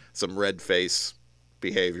some red face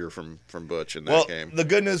behavior from Butch in that game. The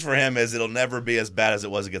good news for him is it'll never be as bad as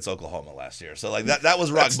it was against Oklahoma last year. So like that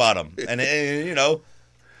was rock bottom, and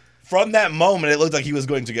from that moment, it looked like he was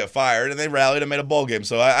going to get fired, and they rallied and made a bowl game.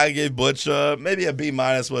 So I gave Butch maybe a B-.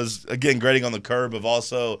 Was, again, grading on the curb of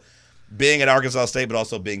also being at Arkansas State, but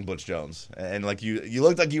also being Butch Jones. And, like, you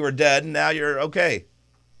looked like you were dead, and now you're okay.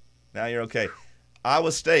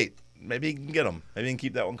 Iowa State, maybe you can get them. Maybe you can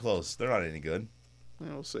keep that one close. They're not any good.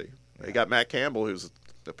 Yeah, we'll see. They got Matt Campbell, who's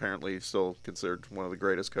apparently still considered one of the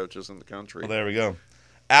greatest coaches in the country. Well, there we go.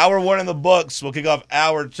 Hour 1 in the books. We'll kick off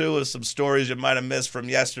hour 2 with some stories you might have missed from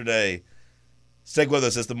yesterday. Stick with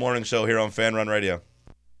us. It's the morning show here on Fan Run Radio.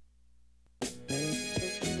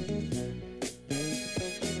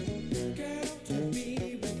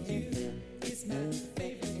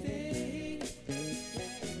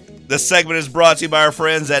 This segment is brought to you by our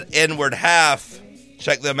friends at Inward Half.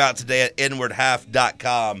 Check them out today at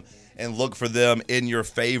inwardhalf.com and look for them in your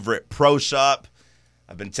favorite pro shop.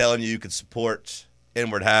 I've been telling you could support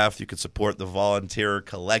Inward Half. You can support the Volunteer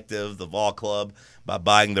Collective, the Vol Club, by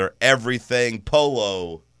buying their everything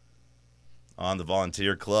polo on the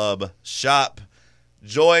Volunteer Club shop.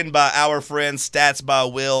 Joined by our friend Stats by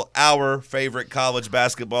Will, our favorite college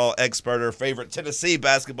basketball expert, or favorite Tennessee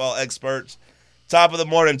basketball expert. Top of the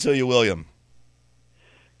morning to you, William.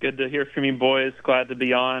 Good to hear from you, boys. Glad to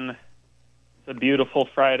be on. It's a beautiful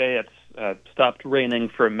Friday. It's stopped raining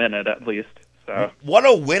for a minute at least. So what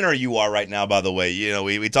a winner you are right now, by the way. You know,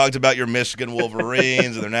 we talked about your Michigan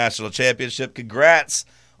Wolverines and their national championship. Congrats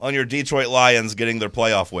on your Detroit Lions getting their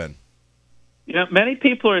playoff win. You know, many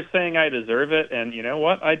people are saying I deserve it, and you know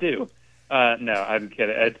what? I do. No, I'm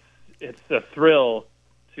kidding. It's a thrill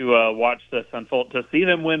to watch this unfold, to see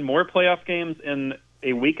them win more playoff games in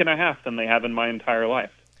a week and a half than they have in my entire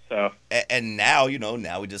life. So, and now,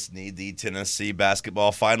 now we just need the Tennessee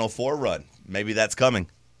basketball Final Four run. Maybe that's coming.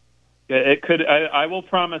 It could. I will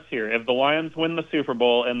promise here, if the Lions win the Super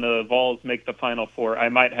Bowl and the Vols make the Final Four, I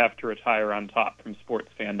might have to retire on top from sports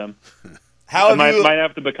fandom. Might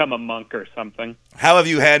have to become a monk or something. How have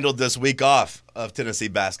you handled this week off of Tennessee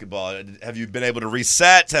basketball? Have you been able to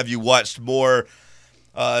reset? Have you watched more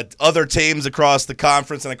other teams across the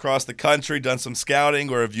conference and across the country, done some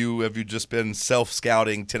scouting, or have you just been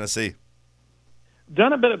self-scouting Tennessee?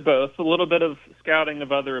 Done a bit of both, a little bit of scouting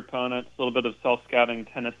of other opponents, a little bit of self-scouting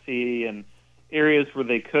Tennessee and areas where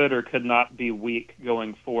they could or could not be weak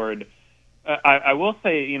going forward. I will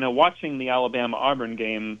say, watching the Alabama-Auburn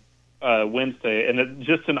game Wednesday, and it's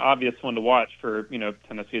just an obvious one to watch for,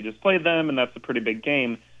 Tennessee just played them, and that's a pretty big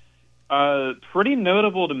game. Pretty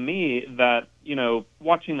notable to me that,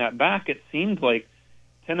 watching that back, it seemed like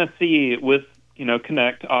Tennessee with,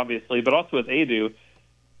 Connect, obviously, but also with Adu,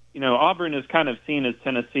 Auburn is kind of seen as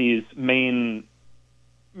Tennessee's main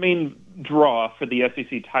draw for the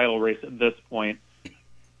SEC title race at this point.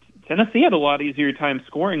 Tennessee had a lot easier time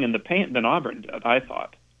scoring in the paint than Auburn did, I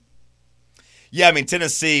thought. Yeah, I mean,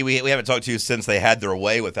 Tennessee, we haven't talked to you since they had their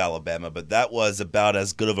way with Alabama, but that was about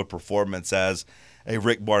as good of a performance as a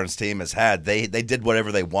Rick Barnes team has had. They did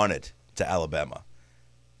whatever they wanted to Alabama.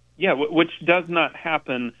 Yeah, which does not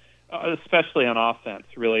happen, especially on offense,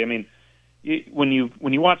 really. I mean, when you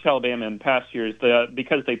watch Alabama in past years,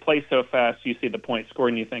 because they play so fast, you see the point scored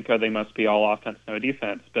and you think, oh, they must be all offense, no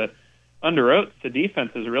defense. But under Oates, the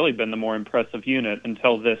defense has really been the more impressive unit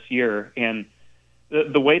until this year. And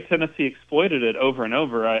the way Tennessee exploited it over and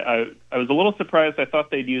over, I was a little surprised. I thought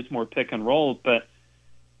they'd use more pick and roll, but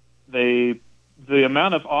the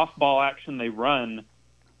amount of off-ball action they run,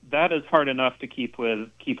 that is hard enough to keep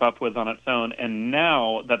up with on its own. And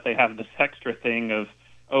now that they have this extra thing of,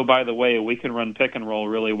 oh, by the way, we can run pick and roll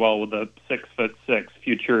really well with a 6'6"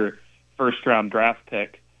 future first-round draft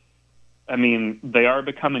pick. I mean, they are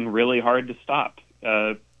becoming really hard to stop.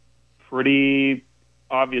 Pretty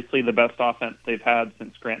obviously the best offense they've had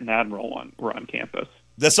since Grant and Admiral were on campus.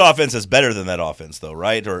 This offense is better than that offense, though,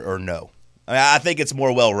 right? Or no? I mean, I think it's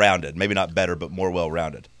more well-rounded. Maybe not better, but more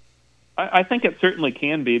well-rounded. I think it certainly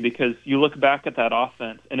can be, because you look back at that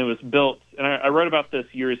offense, and it was built, and I wrote about this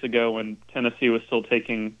years ago when Tennessee was still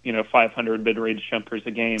taking 500 mid-range jumpers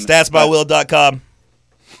a game. StatsByWill.com.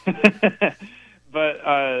 But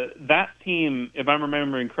that team, if I'm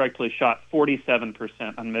remembering correctly, shot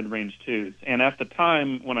 47% on mid-range twos. And at the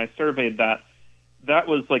time when I surveyed that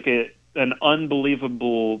was like an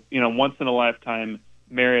unbelievable, once-in-a-lifetime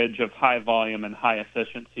marriage of high volume and high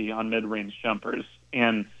efficiency on mid-range jumpers.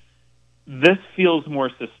 And this feels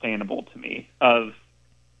more sustainable to me.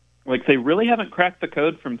 They really haven't cracked the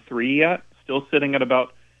code from three yet, still sitting at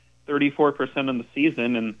about 34% in the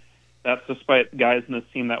season, and that's despite guys in this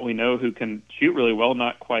team that we know who can shoot really well,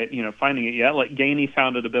 not quite, finding it yet. Like Gainey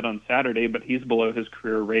found it a bit on Saturday, but he's below his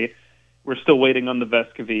career rate. We're still waiting on the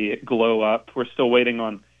Vescovy glow up. We're still waiting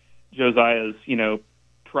on Josiah's,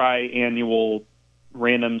 tri-annual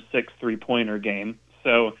random 6 3-pointer game.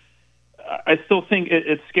 So I still think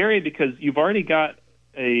it's scary because you've already got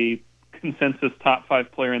a consensus top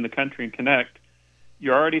 5 player in the country in Connect.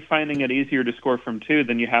 You're already finding it easier to score from two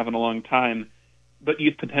than you have in a long time, but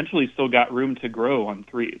you've potentially still got room to grow on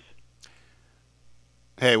threes.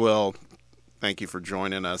 Hey, Will, thank you for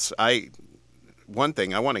joining us. One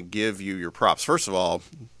thing, I want to give you your props. First of all,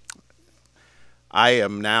 I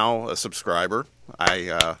am now a subscriber.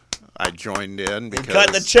 I joined in because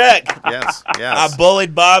Cutting the check. Yes. I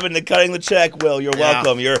bullied Bob into cutting the check. Will, you're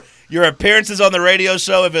welcome. Your appearances on the radio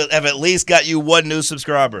show have at least got you one new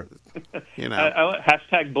subscriber.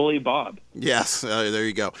 Hashtag bully Bob. Yes, there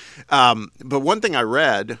you go. But one thing I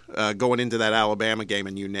read going into that Alabama game,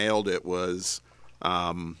 and you nailed it, was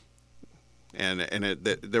there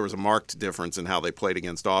was a marked difference in how they played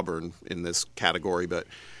against Auburn in this category. But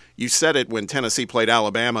you said it when Tennessee played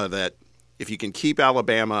Alabama that if you can keep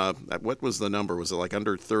Alabama, what was the number? Was it like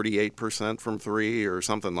under 38% from three or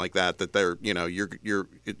something like that? That they're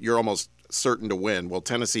you're almost certain to win. Well,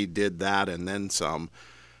 Tennessee did that and then some.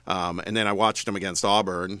 And then I watched them against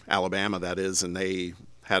Auburn, Alabama, that is, and they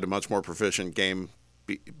had a much more proficient game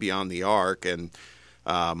beyond the arc, and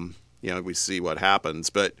we see what happens.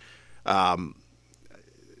 But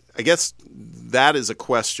I guess that is a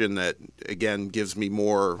question that, again, gives me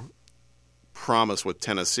more promise with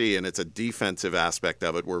Tennessee, and it's a defensive aspect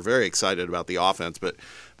of it. We're very excited about the offense, but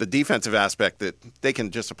the defensive aspect, that they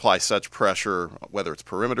can just apply such pressure, whether it's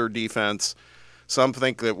perimeter defense. Some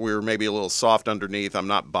think that we're maybe a little soft underneath. I'm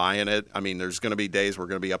not buying it. I mean, there's going to be days we're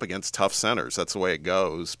going to be up against tough centers. That's the way it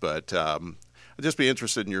goes. But I'd just be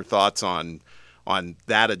interested in your thoughts on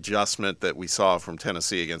that adjustment that we saw from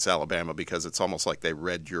Tennessee against Alabama, because it's almost like they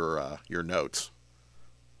read your notes.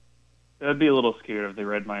 I'd be a little scared if they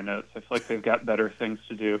read my notes. I feel like they've got better things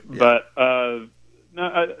to do. Yeah. But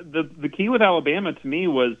the key with Alabama to me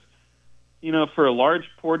was, for a large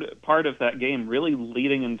part of that game, really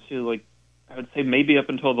leading into, like, I would say maybe up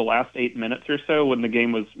until the last 8 minutes or so, when the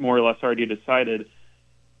game was more or less already decided,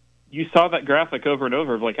 you saw that graphic over and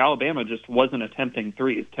over of, like, Alabama just wasn't attempting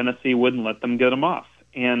threes. Tennessee wouldn't let them get them off.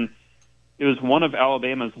 And it was one of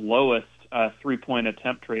Alabama's lowest three-point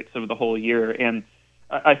attempt rates of the whole year. And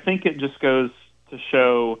I think it just goes to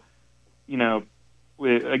show, we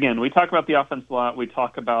talk about the offense a lot. We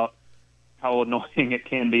talk about how annoying it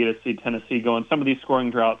can be to see Tennessee go on some of these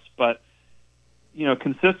scoring droughts. But,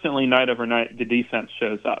 consistently night over night, the defense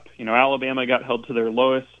shows up. Alabama got held to their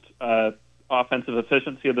lowest offensive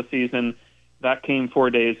efficiency of the season. That came 4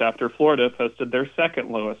 days after Florida posted their second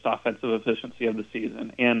lowest offensive efficiency of the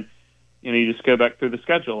season. And, you just go back through the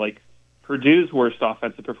schedule, like Purdue's worst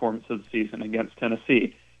offensive performance of the season against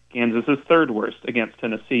Tennessee, Kansas's third worst against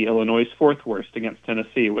Tennessee, Illinois' fourth worst against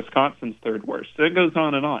Tennessee, Wisconsin's third worst. So it goes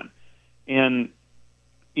on and on. And,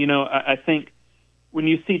 I think when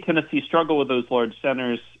you see Tennessee struggle with those large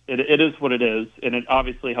centers, it is what it is, and it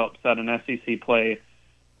obviously helps that in SEC play.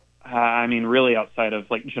 Really outside of,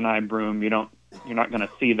 like, Janai Broome, you're not going to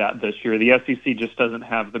see that this year. The SEC just doesn't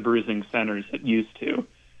have the bruising centers it used to.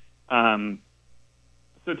 That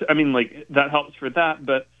helps for that.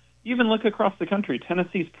 But even look across the country,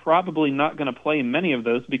 Tennessee's probably not going to play many of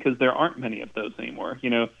those because there aren't many of those anymore.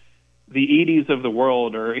 The Edys of the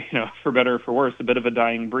world are, for better or for worse, a bit of a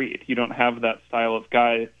dying breed. You don't have that style of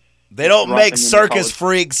guy. They don't make circus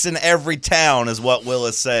freaks in every town, is what Will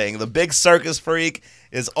is saying. The big circus freak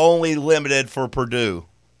is only limited for Purdue.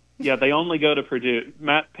 Yeah, they only go to Purdue.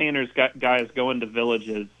 Matt Painter's guys go into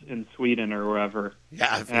villages in Sweden or wherever,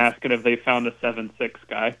 asking if they found a 7'6"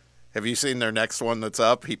 guy. Have you seen their next one that's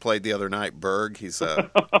up? He played the other night, Berg. He's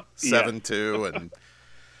 7'2", and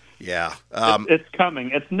yeah. It's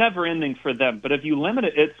coming. It's never ending for them. But if you limit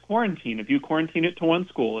it, it's quarantine. If you quarantine it to one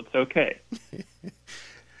school, it's okay.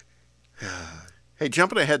 Hey,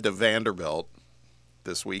 jumping ahead to Vanderbilt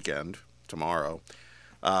this weekend, tomorrow.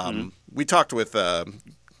 We talked with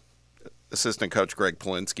assistant coach Greg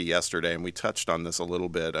Polinsky yesterday, and we touched on this a little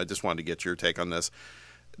bit. I just wanted to get your take on this.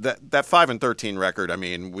 That 5-13 record,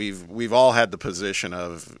 we've all had the position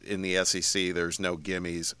of, in the SEC, there's no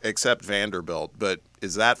gimmies except Vanderbilt. But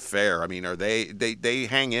is that fair? Are they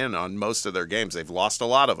hang in on most of their games? They've lost a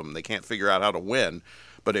lot of them. They can't figure out how to win.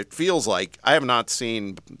 But it feels like I have not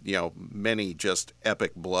seen, many just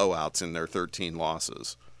epic blowouts in their 13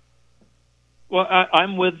 losses. Well,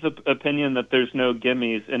 I'm with the opinion that there's no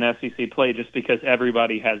gimmies in SEC play just because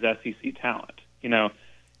everybody has SEC talent,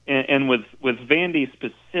 And with Vandy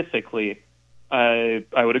specifically, I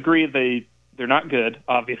would agree they're not good,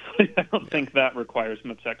 obviously. I don't think that requires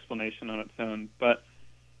much explanation on its own. But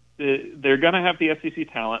they're going to have the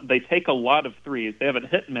SEC talent. They take a lot of threes. They haven't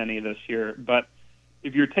hit many this year. But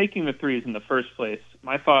if you're taking the threes in the first place,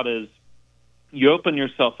 my thought is you open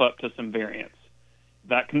yourself up to some variance.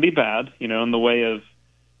 That can be bad, in the way of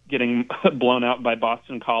getting blown out by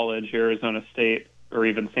Boston College, Arizona State, or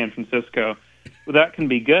even San Francisco. Well, that can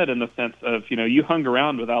be good in the sense of, you hung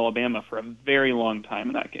around with Alabama for a very long time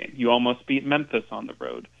in that game. You almost beat Memphis on the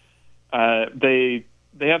road. They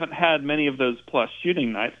haven't had many of those plus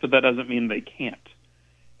shooting nights, but that doesn't mean they can't.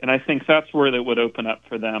 And I think that's where that would open up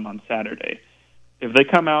for them on Saturday. If they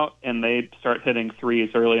come out and they start hitting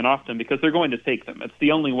threes early and often, because they're going to take them. It's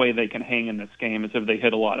the only way they can hang in this game is if they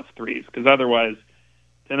hit a lot of threes, because otherwise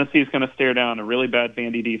Tennessee's going to stare down a really bad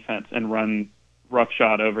Vandy defense and run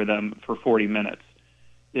roughshod over them for 40 minutes.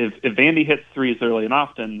 If Vandy hits threes early and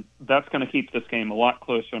often, that's going to keep this game a lot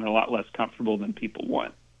closer and a lot less comfortable than people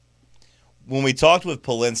want. When we talked with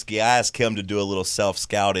Polinsky, I asked him to do a little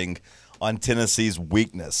self-scouting on Tennessee's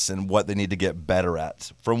weakness and what they need to get better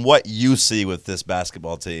at. From what you see with this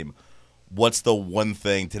basketball team, what's the one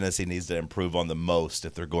thing Tennessee needs to improve on the most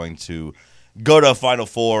if they're going to go to a Final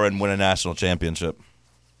Four and win a national championship?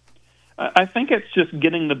 I think it's just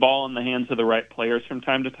getting the ball in the hands of the right players from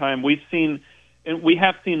time to time. We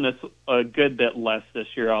have seen this a good bit less this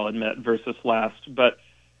year, I'll admit, versus last. But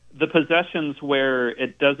the possessions where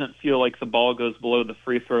it doesn't feel like the ball goes below the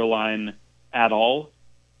free throw line at all,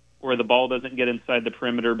 or the ball doesn't get inside the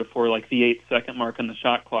perimeter before like the 8-second mark on the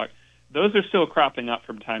shot clock, those are still cropping up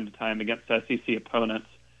from time to time against SEC opponents.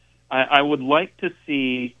 I would like to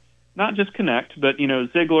see not just Connect, but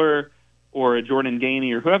Ziegler or Jordan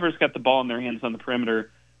Gainey or whoever's got the ball in their hands on the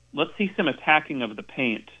perimeter. Let's see some attacking of the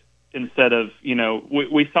paint instead of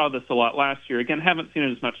we saw this a lot last year. Again, haven't seen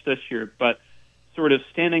it as much this year, but sort of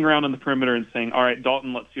standing around on the perimeter and saying, "All right,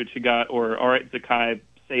 Dalton, let's see what you got," or "All right, Zakai,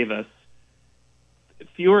 save us."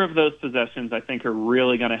 Fewer of those possessions, I think, are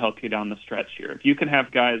really going to help you down the stretch here. If you can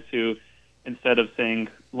have guys who, instead of saying,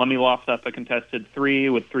 "Let me loft up a contested three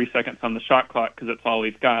with 3 seconds on the shot clock because it's all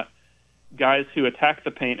we've got," guys who attack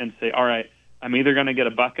the paint and say, "All right, I'm either going to get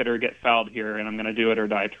a bucket or get fouled here, and I'm going to do it or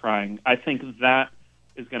die trying." I think that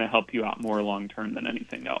is going to help you out more long-term than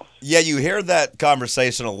anything else. Yeah, you hear that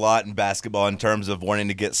conversation a lot in basketball in terms of wanting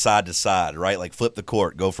to get side to side, right? Like flip the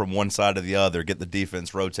court, go from one side to the other, get the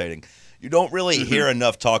defense rotating. You don't really hear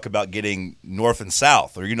enough talk about getting north and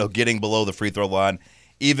south or, getting below the free throw line,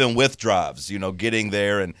 even with drives, getting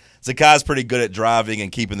there. And Zakai's pretty good at driving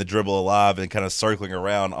and keeping the dribble alive and kind of circling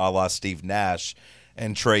around a la Steve Nash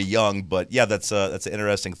and Trae Young. But, yeah, that's an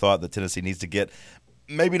interesting thought that Tennessee needs to get.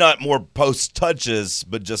 Maybe not more post touches,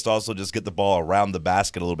 but just get the ball around the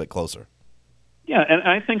basket a little bit closer. Yeah, and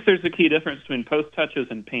I think there's a key difference between post touches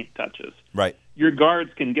and paint touches. Right. Your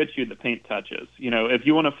guards can get you the paint touches. If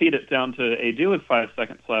you want to feed it down to AD with 5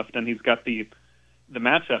 seconds left and he's got the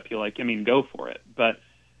matchup you like, go for it. But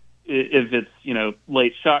if it's,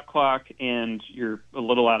 late shot clock and you're a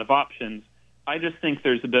little out of options, I just think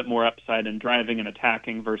there's a bit more upside in driving and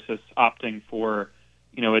attacking versus opting for,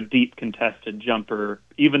 a deep contested jumper,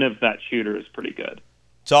 even if that shooter is pretty good.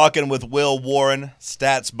 Talking with Will Warren,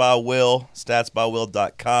 Stats by Will,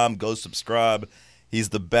 statsbywill.com. Go subscribe. He's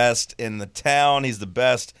the best in the town. He's the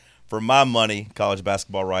best, for my money, college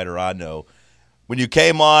basketball writer I know. When you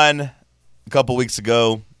came on a couple weeks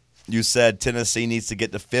ago, you said Tennessee needs to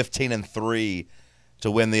get to 15-3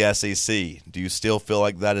 to win the SEC. Do you still feel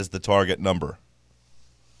like that is the target number?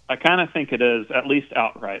 I kind of think it is, at least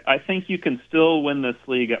outright. I think you can still win this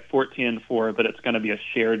league at 14-4, but it's going to be a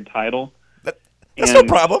shared title. That's no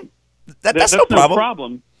problem. That's no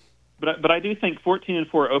problem. But I do think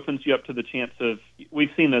 14-4 opens you up to the chance of, we've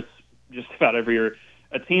seen this just about every year,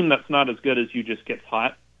 a team that's not as good as you just gets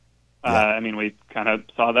hot. Yeah. We kind of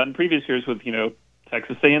saw that in previous years with,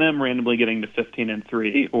 Texas A&M randomly getting to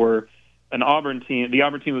 15-3, or an Auburn team, the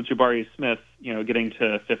Auburn team with Jabari Smith, getting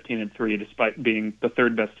to 15-3 despite being the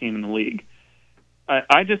third best team in the league.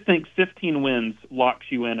 I just think 15 wins locks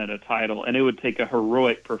you in at a title, and it would take a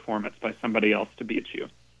heroic performance by somebody else to beat you.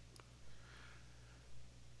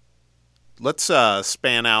 Let's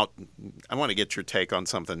span out. I want to get your take on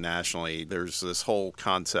something nationally. There's this whole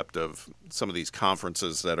concept of some of these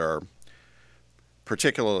conferences that are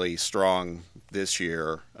particularly strong this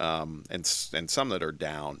year, and some that are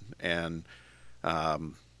down. And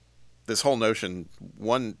this whole notion,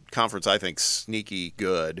 one conference I think sneaky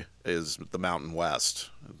good is the Mountain West.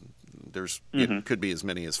 It could be as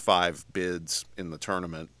many as 5 bids in the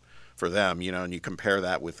tournament for them, and you compare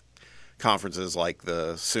that with conferences like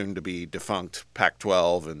the soon-to-be defunct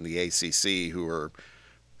Pac-12 and the ACC, who are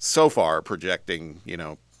so far projecting,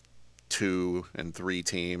 2 and 3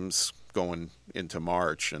 teams going into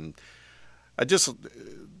March. And I just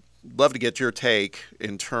love to get your take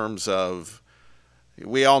in terms of,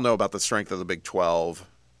 we all know about the strength of the Big 12.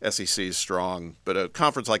 SEC is strong, but a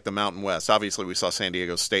conference like the Mountain West, obviously we saw San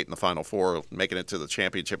Diego State in the Final Four, making it to the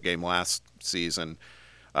championship game last season.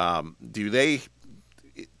 Do they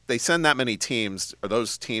send that many teams? Are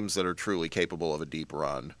those teams that are truly capable of a deep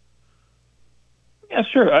run? Yeah,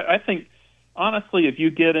 sure. I think, honestly, if you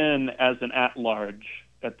get in as an at-large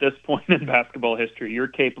at this point in basketball history, you're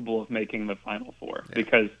capable of making the Final Four. Yeah.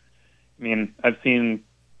 Because, I've seen,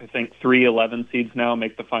 I think, 3 11 seeds now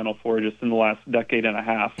make the Final Four just in the last decade and a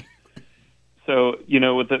half. So,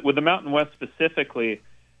 with the Mountain West specifically,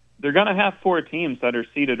 they're going to have 4 teams that are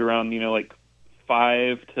seeded around,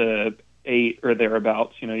 5 to 8 or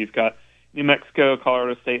thereabouts. You've got New Mexico,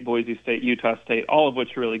 Colorado State, Boise State, Utah State, all of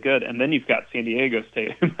which are really good. And then you've got San Diego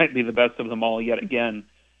State, who might be the best of them all yet again.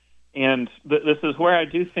 And this is where I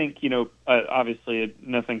do think, obviously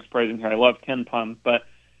nothing surprising here. I love Ken Pom, but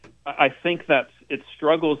I think that it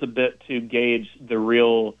struggles a bit to gauge the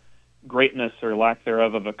real greatness or lack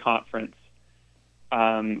thereof of a conference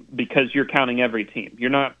because you're counting every team. You're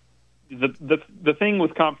not the thing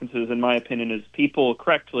with conferences, in my opinion, is people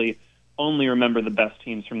correctly only remember the best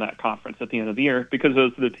teams from that conference at the end of the year because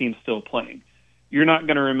those are the teams still playing. you're not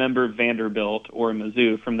going to remember Vanderbilt or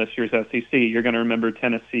Mizzou from this year's SEC. You're going to remember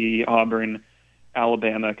Tennessee, Auburn,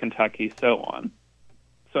 Alabama, Kentucky, so on.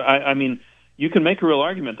 So, I mean, you can make a real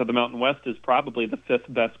argument that the Mountain West is probably the fifth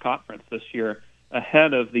best conference this year,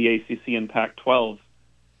 ahead of the ACC and Pac-12,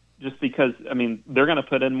 just because, I mean, they're going to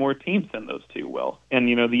put in more teams than those two will. And,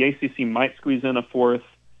 the ACC might squeeze in a fourth.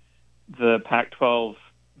 The Pac-12,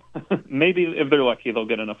 maybe if they're lucky, they'll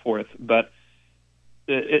get in a fourth. But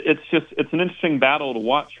it's an interesting battle to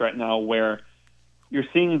watch right now where you're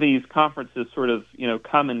seeing these conferences sort of,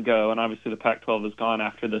 come and go. And obviously the Pac-12 is gone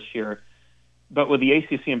after this year. But with the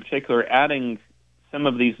ACC in particular, adding some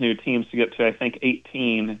of these new teams to get to, I think,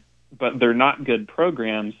 18, but they're not good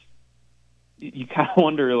programs, you kind of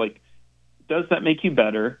wonder, does that make you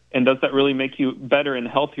better? And does that really make you better and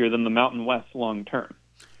healthier than the Mountain West long term?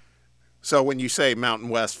 So when you say Mountain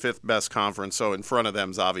West, fifth best conference, so in front of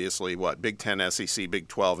them is obviously what, Big 10, SEC, Big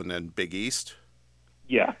 12, and then Big East?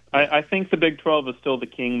 Yeah, I think the Big 12 is still the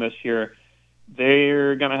king this year.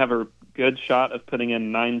 They're going to have a good shot of putting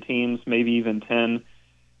in 9 teams, maybe even 10.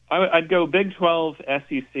 I'd go Big 12,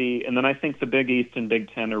 SEC, and then I think the Big East and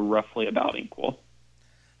Big 10 are roughly about equal.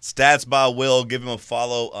 Stats by Will. Give him a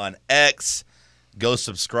follow on X. Go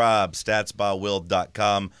subscribe,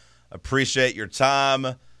 statsbywill.com. Appreciate your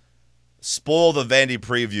time. Spoil the Vandy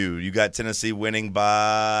preview. You got Tennessee winning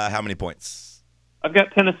by how many points? I've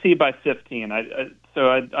got Tennessee by 15. I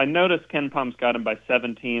noticed Ken Palm's got him by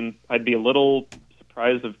 17. I'd be a little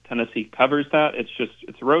surprised if Tennessee covers that. It's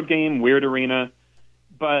a road game, weird arena,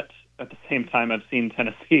 but at the same time, I've seen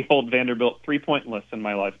Tennessee hold Vanderbilt 3-pointless in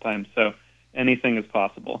my lifetime, so anything is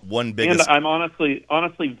possible. And I'm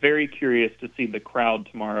honestly very curious to see the crowd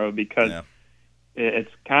tomorrow because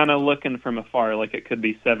it's kind of looking from afar like it could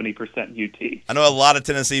be 70% UT. I know a lot of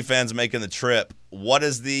Tennessee fans making the trip. What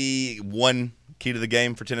is the one key to the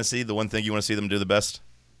game for Tennessee, the one thing you want to see them do the best?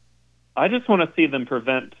 I just want to see them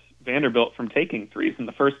prevent Vanderbilt from taking threes in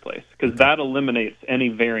the first place because that eliminates any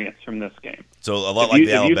variance from this game. So a lot like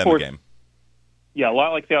the Alabama game. Yeah, a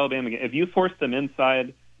lot like the Alabama game. If you force them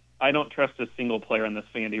inside, I don't trust a single player on this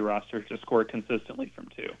Vandy roster to score consistently from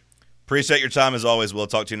 2. Appreciate your time as always. We'll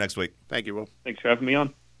talk to you next week. Thank you, Will. Thanks for having me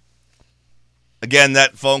on. Again,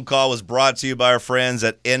 that phone call was brought to you by our friends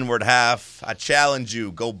at Inward Half. I challenge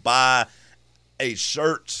you, go buy a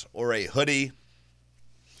shirt or a hoodie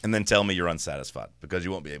and then tell me you're unsatisfied because you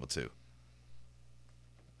won't be able to.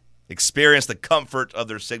 Experience the comfort of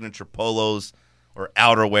their signature polos or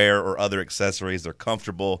outerwear or other accessories. They're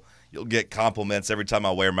comfortable. You'll get compliments every time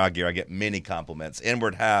I wear my gear. I get many compliments.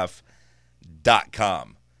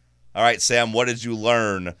 InwardHalf.com. All right, Sam, what did you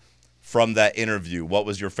learn from that interview? What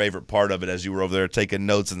was your favorite part of it as you were over there taking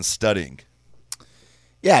notes and studying?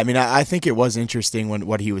 Yeah, I mean, I think it was interesting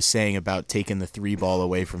what he was saying about taking the 3 ball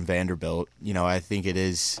away from Vanderbilt. I think it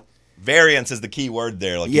is variance is the key word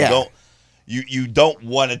there. You don't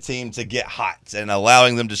want a team to get hot, and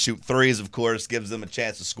allowing them to shoot threes, of course, gives them a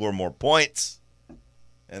chance to score more points,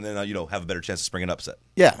 and then have a better chance of springing an upset.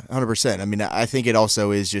 Yeah, 100%. I mean, I think it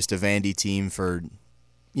also is just a Vandy team for,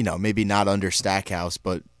 maybe not under Stackhouse,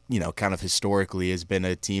 but kind of historically has been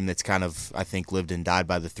a team that's kind of, I think, lived and died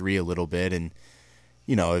by the 3 a little bit, and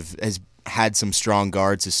has had some strong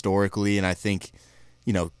guards historically, and I think,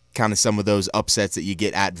 kind of some of those upsets that you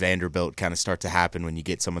get at Vanderbilt kind of start to happen when you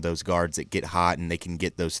get some of those guards that get hot and they can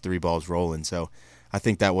get those 3 balls rolling. So I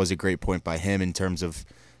think that was a great point by him in terms of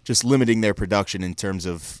just limiting their production in terms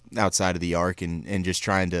of outside of the arc and just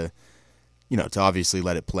trying to, to obviously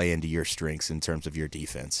let it play into your strengths in terms of your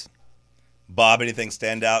defense. Bob, anything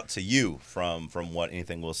stand out to you from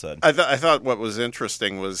anything Will said? I thought what was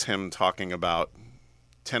interesting was him talking about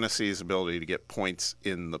Tennessee's ability to get points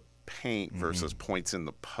in the paint versus points in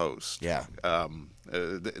the post. Yeah.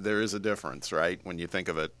 There is a difference, right? When you think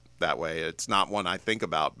of it that way. It's not one I think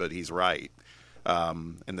about, but he's right.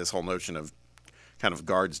 And this whole notion of kind of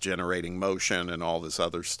guards generating motion and all this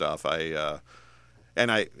other stuff. I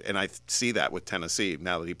see that with Tennessee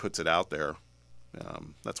now that he puts it out there.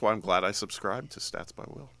 That's why I'm glad I subscribed to Stats by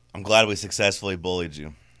Will. I'm glad we successfully bullied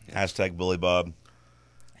you. Yeah. #BullyBob.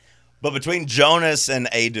 But between Jonas and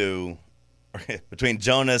Adu, between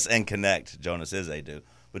Jonas and Connect, Jonas is Adu.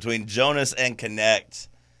 Between Jonas and Connect,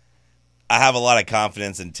 I have a lot of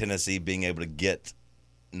confidence in Tennessee being able to get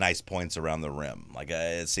nice points around the rim.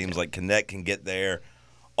 It seems like Connect can get there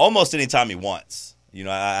almost anytime he wants.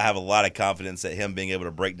 I have a lot of confidence at him being able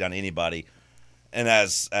to break down anybody. And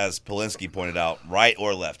as Polinsky pointed out, right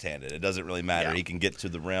or left-handed, it doesn't really matter. Yeah. He can get to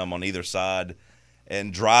the rim on either side,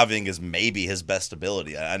 and driving is maybe his best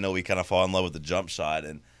ability. I know we kind of fall in love with the jump shot,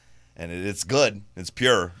 and it's good. It's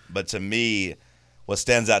pure. But to me, what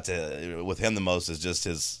stands out with him the most is just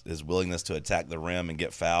his willingness to attack the rim and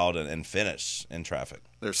get fouled and finish in traffic.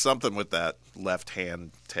 There's something with that left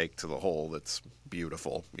hand take to the hole that's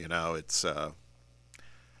beautiful. It's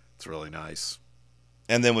really nice.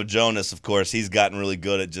 And then with Jonas, of course, he's gotten really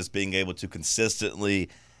good at just being able to consistently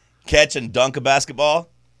catch and dunk a basketball,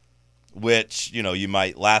 which, you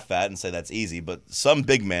might laugh at and say that's easy, but some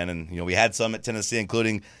big man, and, we had some at Tennessee,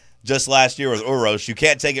 including just last year with Uros, you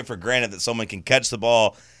can't take it for granted that someone can catch the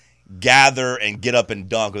ball, gather, and get up and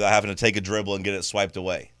dunk without having to take a dribble and get it swiped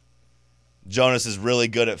away. Jonas is really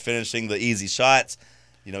good at finishing the easy shots.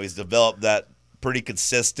 He's developed that pretty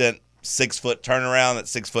consistent 6-foot turnaround, that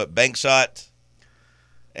 6-foot bank shot,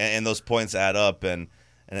 and those points add up, and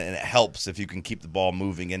it helps if you can keep the ball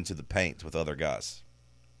moving into the paint with other guys.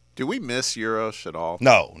 Do we miss Uros at all?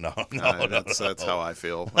 No. That's how I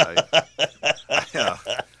feel. Yeah.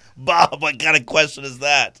 Bob, what kind of question is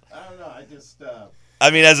that? I don't know. I just. I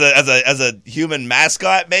mean, as a human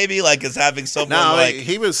mascot, maybe as having someone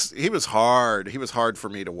he was hard. He was hard for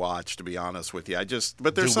me to watch, to be honest with you.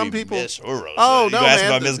 But there's some people. Miss Uros? Oh you no, ask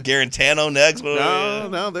man! About Miss Garantano next?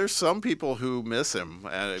 No. There's some people who miss him.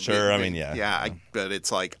 Sure, I mean, yeah. Yeah, but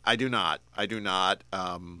it's I do not. I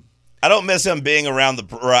don't miss him being around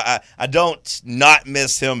I don't not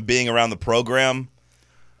miss him being around the program.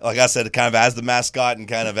 Like I said, kind of as the mascot and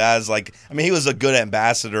kind of as he was a good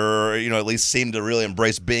ambassador, at least seemed to really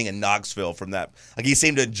embrace being in Knoxville from that. He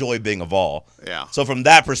seemed to enjoy being a Vol. Yeah. So from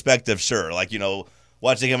that perspective, sure.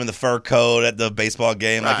 Watching him in the fur coat at the baseball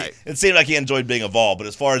game, right. It seemed like he enjoyed being a Vol. But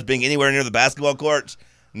as far as being anywhere near the basketball courts,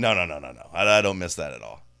 no. I don't miss that at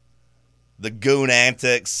all. The goon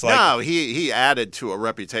antics. No, he added to a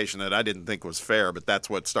reputation that I didn't think was fair, but that's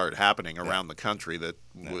what started happening around the country, that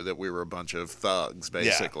we were a bunch of thugs,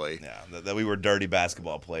 basically. Yeah, that we were dirty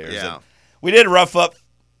basketball players. Yeah. And we did rough up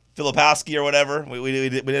Filipowski or whatever. We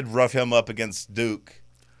did rough him up against Duke,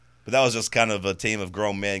 but that was just kind of a team of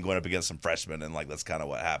grown men going up against some freshmen, and that's kind of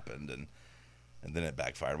what happened, and then it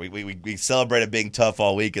backfired. We celebrated being tough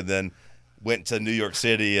all week, and then went to New York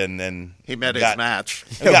City and he met his match.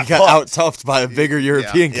 We got out-toughed by a bigger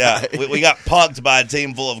European guy. Yeah, we got punked by a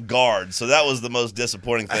team full of guards, so that was the most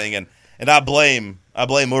disappointing thing, and I blame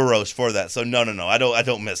Uros for that. So no, I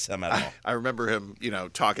don't miss him at all. I remember him,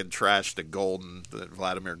 talking trash to Golden,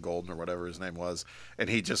 Vladimir Golden or whatever his name was, and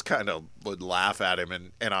he just kind of would laugh at him,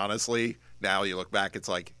 and honestly, now you look back, it's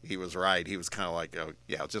he was right. He was kind of oh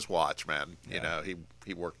yeah, just watch, man. Yeah.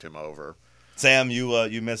 He worked him over. Sam, you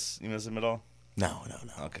miss him at all? No.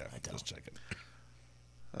 Okay, I don't. Just checking.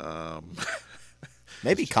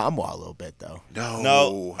 Maybe Kamwa a little bit though.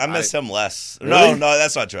 No, I miss him less. Really? No,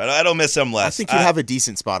 that's not true. I don't miss him less. I think he'd have a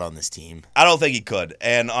decent spot on this team. I don't think he could,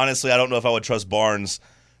 and honestly, I don't know if I would trust Barnes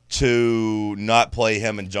to not play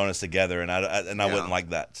him and Jonas together, and I wouldn't like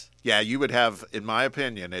that. Yeah, you would have, in my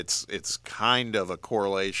opinion, it's kind of a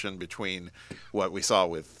correlation between what we saw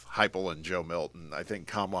with Heupel and Joe Milton. I think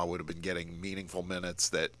Kamwa would have been getting meaningful minutes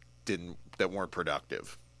that weren't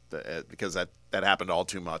productive, because that happened all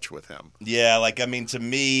too much with him. Yeah, to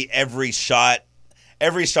me, every shot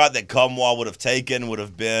that Kamwa would have taken would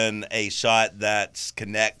have been a shot that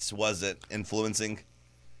Connect wasn't influencing,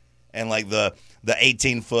 and the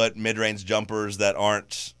 18-foot mid-range jumpers that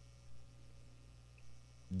aren't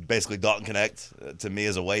basically Dalton Connect, to me,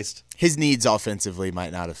 is a waste. His needs offensively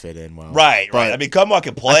might not have fit in well. Right. Kamwa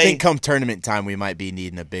can play. I think come tournament time we might be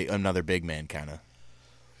needing another big man kind of.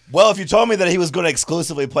 Well, if you told me that he was going to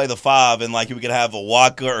exclusively play the 5 and we could have a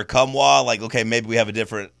Walker or Kamwa, okay, maybe we have a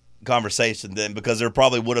different conversation then, because there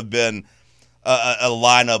probably would have been a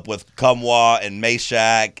lineup with Kamwa and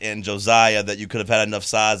Meshack and Josiah that you could have had enough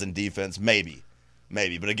size and defense, maybe.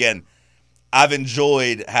 But again, I've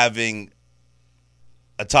enjoyed having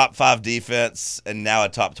a top 5 defense and now a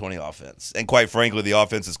top 20 offense. And quite frankly, the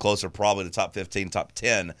offense is closer probably to top 15, top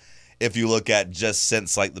 10 if you look at just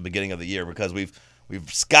since the beginning of the year, because we've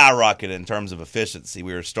skyrocketed in terms of efficiency.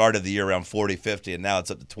 We started the year around 40, 50, and now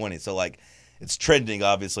it's up to 20. So it's trending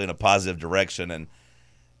obviously in a positive direction.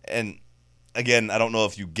 And again, I don't know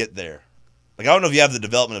if you get there. I don't know if you have the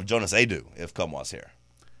development of Jonas Adu if Kamwa's here.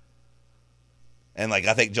 And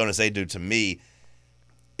I think Jonas Adu, to me,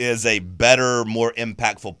 is a better, more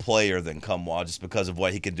impactful player than Kamwa, just because of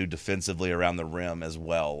what he can do defensively around the rim as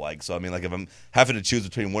well. If I'm having to choose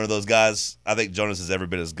between one of those guys, I think Jonas is every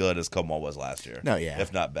bit as good as Kamwa was last year. No, yeah.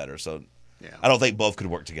 If not better. So yeah. I don't think both could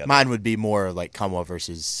work together. Mine would be more like Kamwa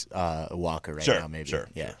versus Walker now, maybe. Sure.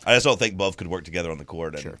 Yeah. I just don't think both could work together on the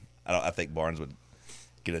court. And sure. I think Barnes would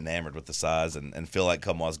get enamored with the size and feel like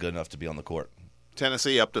Kamwa's good enough to be on the court.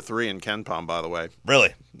 Tennessee up to 3 in Ken Palm, by the way.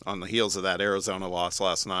 Really? On the heels of that Arizona loss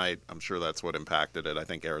last night, I'm sure that's what impacted it. I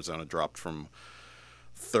think Arizona dropped from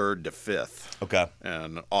 3rd to 5th. Okay.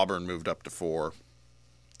 And Auburn moved up to 4.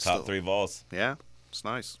 Top 3 Vols. Yeah, it's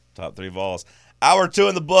nice. Top 3 Vols. Hour 2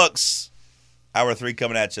 in the books. Hour 3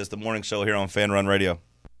 coming at you. It's the morning show here on Fan Run Radio.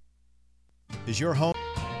 Is your home?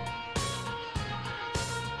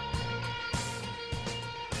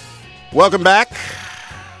 Welcome back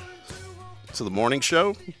to the morning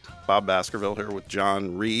show. Bob Baskerville here with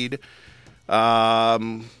John Reed.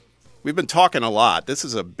 We've been talking a lot. This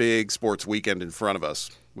is a big sports weekend in front of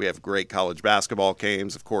us. We have great college basketball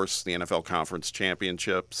games, of course, the NFL Conference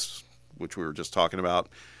Championships, which we were just talking about.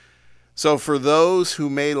 So for those who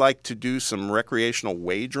may like to do some recreational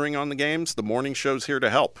wagering on the games, the morning show's here to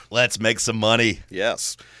help. Let's make some money.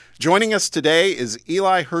 Yes. Joining us today is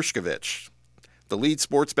Eli Hershkovich, the lead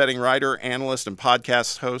sports betting writer, analyst, and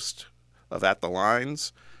podcast host of At the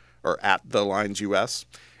Lines US.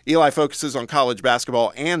 Eli focuses on college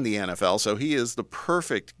basketball and the NFL, so he is the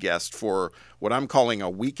perfect guest for what I'm calling a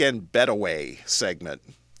weekend bet-away segment.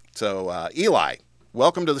 So, Eli,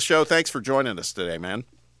 welcome to the show. Thanks for joining us today, man.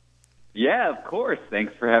 Yeah, of course.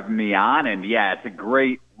 Thanks for having me on. And, yeah, it's a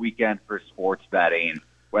great weekend for sports betting,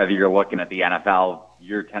 whether you're looking at the NFL,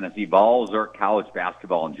 your Tennessee Vols, or college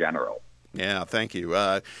basketball in general. Yeah, thank you.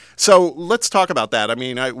 So let's talk about that. I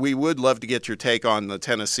mean, we would love to get your take on the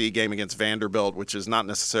Tennessee game against Vanderbilt, which is not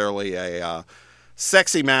necessarily a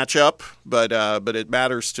sexy matchup, but it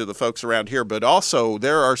matters to the folks around here. But also,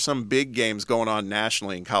 there are some big games going on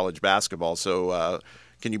nationally in college basketball. So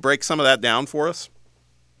can you break some of that down for us?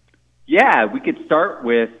 Yeah, we could start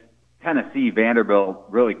with Tennessee Vanderbilt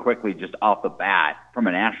really quickly just off the bat from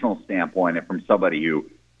a national standpoint and from somebody who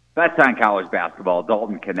bets on college basketball.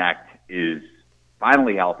 Dalton Connect is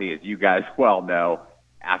finally healthy, as you guys well know,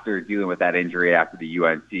 after dealing with that injury after the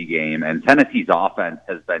UNC game. And Tennessee's offense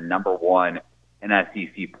has been number one in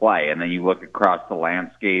SEC play. And then you look across the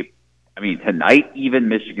landscape. I mean, tonight, even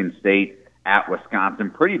Michigan State at Wisconsin,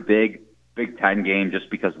 pretty big Big Ten game just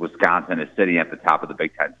because Wisconsin is sitting at the top of the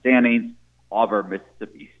Big Ten standings. Auburn,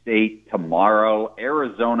 Mississippi State tomorrow.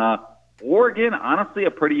 Arizona, Oregon, honestly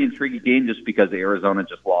a pretty intriguing game just because Arizona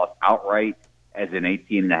just lost outright as an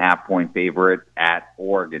 18.5-point favorite at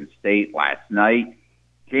Oregon State last night.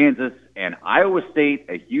 Kansas and Iowa State,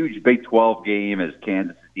 a huge Big 12 game as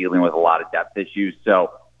Kansas is dealing with a lot of depth issues.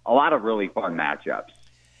 So a lot of really fun matchups.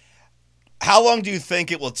 How long do you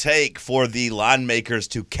think it will take for the line makers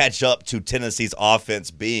to catch up to Tennessee's offense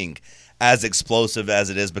being as explosive as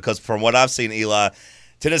it is? Because from what I've seen, Eli,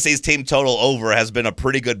 Tennessee's team total over has been a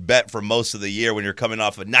pretty good bet for most of the year when you're coming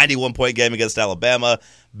off a 91-point game against Alabama,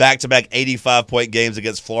 back-to-back 85-point games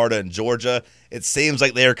against Florida and Georgia. It seems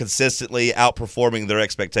like they are consistently outperforming their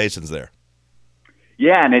expectations there.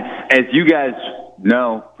 Yeah, and it's, as you guys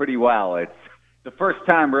know pretty well, it's the first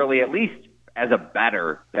time really, at least as a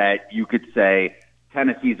bettor, that you could say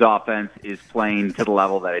Tennessee's offense is playing to the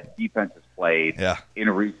level that its defense has played in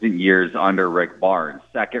recent years under Rick Barnes.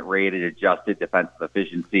 Second-rated adjusted defensive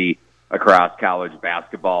efficiency across college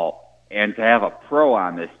basketball. And to have a pro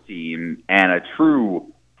on this team and a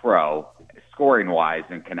true pro, scoring-wise,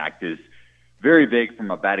 and Connect is very big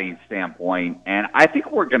from a betting standpoint. And I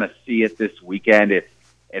think we're going to see it this weekend if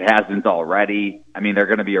it hasn't already. I mean, they're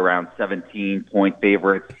going to be around 17-point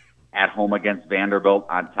favorites at home against Vanderbilt,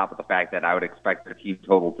 on top of the fact that I would expect their team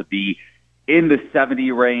total to be in the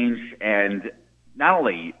 70 range. And not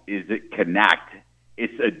only is it Connect,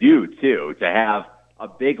 it's a dude, too, to have a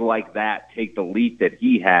big like that take the leap that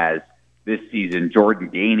he has this season. Jordan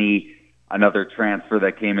Gainey, another transfer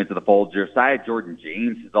that came into the fold. Josiah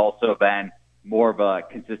Jordan-James has also been more of a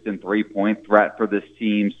consistent three-point threat for this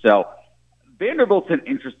team. So Vanderbilt's an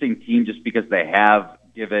interesting team just because they have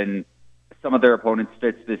given some of their opponents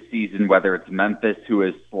fits this season, whether it's Memphis, who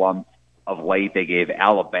has slumped of late. They gave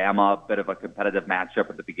Alabama a bit of a competitive matchup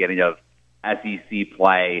at the beginning of SEC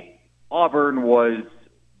play. Auburn was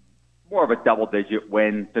more of a double-digit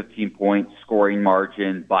win, 15-point scoring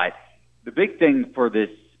margin. But the big thing for this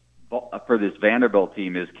Vanderbilt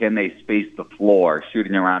team is, can they space the floor,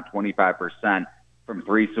 shooting around 25% from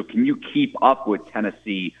three? So can you keep up with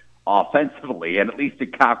Tennessee offensively, and at least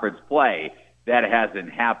in conference play? That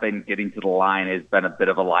hasn't happened. Getting to the line has been a bit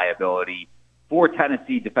of a liability for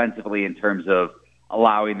Tennessee defensively in terms of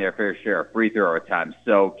allowing their fair share of free throw attempts.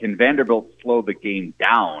 So can Vanderbilt slow the game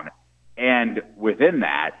down and within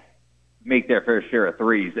that make their fair share of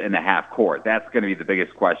threes in the half court? That's going to be the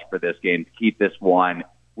biggest question for this game, to keep this one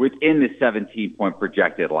within the 17-point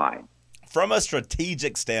projected line. From a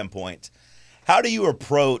strategic standpoint, How do you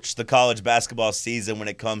approach the college basketball season when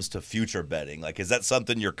it comes to future betting? Like, is that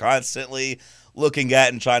something you're constantly looking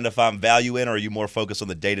at and trying to find value in, or are you more focused on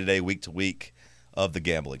the day-to-day, week-to-week of the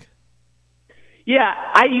gambling? Yeah,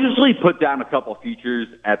 I usually put down a couple features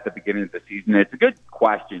at the beginning of the season. It's a good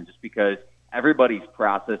question just because everybody's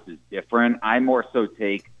process is different. I more so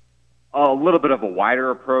take a little bit of a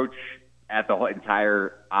wider approach at the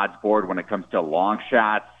entire odds board when it comes to long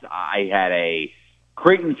shots. I had a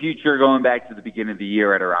Creighton future going back to the beginning of the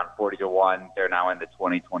year at around 40-1. They're now in the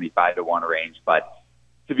 20-25-1 range. But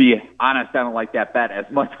to be honest, I don't like that bet as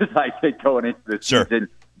much as I did going into the season.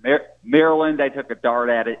 Maryland, I took a dart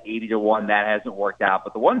at it, 80-1. That hasn't worked out.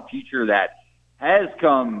 But the one feature that has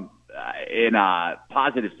come in a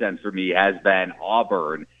positive sense for me has been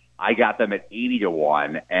Auburn. I got them at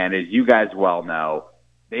 80-1. And as you guys well know,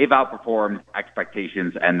 they've outperformed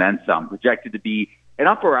expectations and then some, projected to be an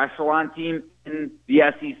upper echelon team in the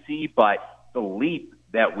SEC, but the leap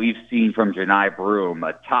that we've seen from Janai Broome,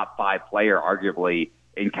 a top 5 player arguably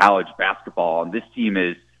in college basketball, and this team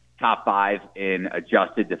is top 5 in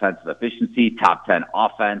adjusted defensive efficiency, top 10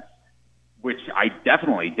 offense, which I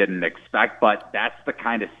definitely didn't expect, but that's the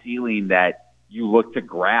kind of ceiling that you look to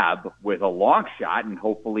grab with a long shot, and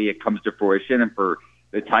hopefully it comes to fruition, and for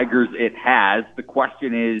the Tigers it has. The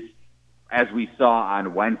question is, as we saw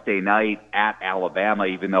on Wednesday night at Alabama,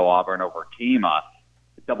 even though Auburn overcame a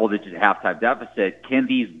double-digit halftime deficit, can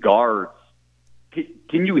these guards,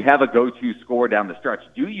 can you have a go-to score down the stretch?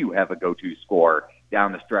 Do you have a go-to score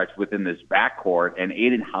down the stretch within this backcourt? And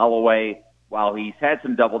Aiden Holloway, while he's had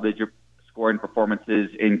some double-digit scoring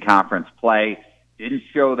performances in conference play, didn't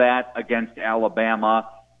show that against Alabama.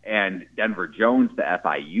 And Denver Jones, the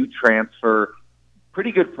FIU transfer,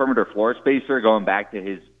 pretty good perimeter floor spacer going back to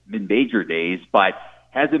his mid-major days, but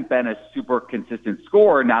hasn't been a super consistent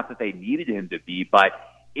scorer. Not that they needed him to be, but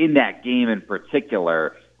in that game in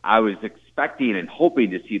particular, I was expecting and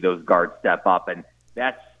hoping to see those guards step up, and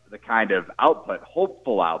that's the kind of output,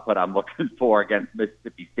 hopeful output I'm looking for against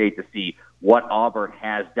Mississippi State to see what Auburn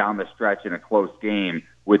has down the stretch in a close game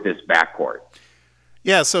with this backcourt.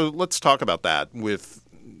 Yeah, so let's talk about that. With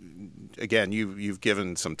again, you've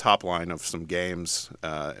given some top line of some games,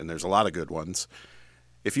 and there's a lot of good ones.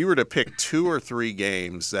 If you were to pick 2 or 3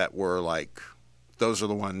 games that were like, those are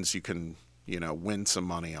the ones you can, win some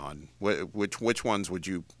money on, which ones would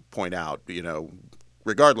you point out,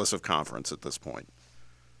 regardless of conference at this point?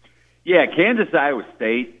 Yeah, Kansas, Iowa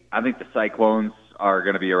State. I think the Cyclones are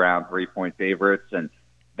going to be around 3-point favorites, and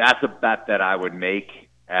that's a bet that I would make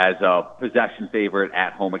as a possession favorite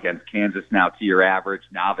at home against Kansas. Now, to your average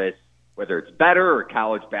novice, whether it's better or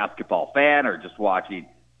college basketball fan or just watching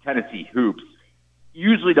Tennessee hoops,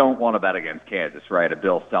 usually don't want to bet against Kansas, right? A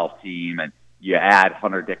Bill Self team, and you add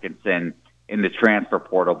Hunter Dickinson in the transfer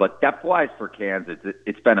portal. But depth-wise for Kansas,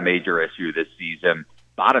 it's been a major issue this season.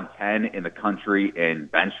 Bottom 10 in the country in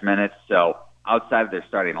bench minutes. So outside of their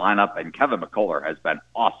starting lineup, and Kevin McCullough has been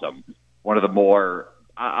awesome. One of the more,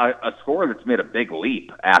 a scorer that's made a big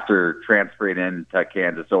leap after transferring into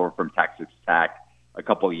Kansas over from Texas Tech a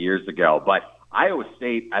couple of years ago. But Iowa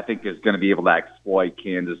State, I think, is going to be able to exploit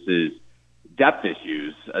Kansas's depth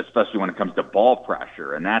issues, especially when it comes to ball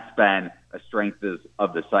pressure. And that's been a strength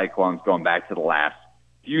of the Cyclones going back to the last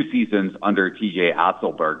few seasons under T.J.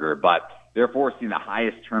 Otzelberger. But they're forcing the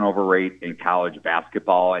highest turnover rate in college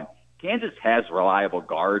basketball. And Kansas has reliable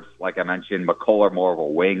guards. Like I mentioned, McCullough more of a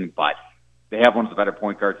wing, but they have one of the better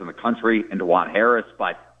point guards in the country in DeJuan Harris.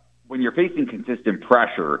 But when you're facing consistent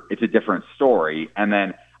pressure, it's a different story. And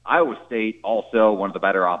then Iowa State, also one of the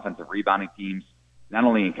better offensive rebounding teams, not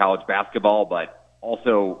only in college basketball, but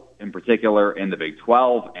also in particular in the Big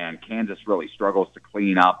 12. And Kansas really struggles to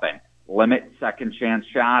clean up and limit second chance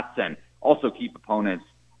shots and also keep opponents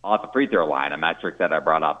off the free throw line, a metric that I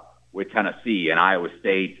brought up with Tennessee. And Iowa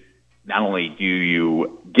State, not only do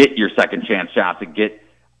you get your second chance shots and get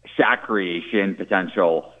shot creation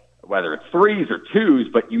potential, whether it's threes or twos,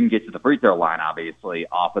 but you can get to the free throw line, obviously,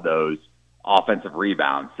 off of those offensive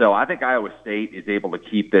rebounds. So I think Iowa State is able to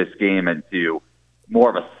keep this game into more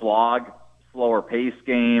of a slog, slower pace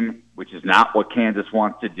game, which is not what Kansas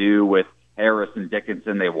wants to do with Harris and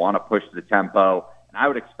Dickinson. They want to push the tempo. And I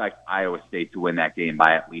would expect Iowa State to win that game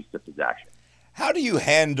by at least a possession. How do you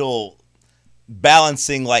handle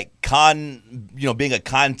balancing being a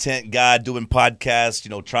content guy, doing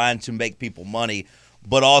podcasts, trying to make people money,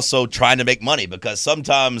 but also trying to make money? Because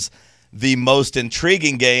sometimes the most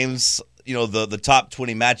intriguing games, the top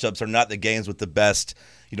 20 matchups are not the games with the best,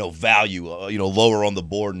 value, lower on the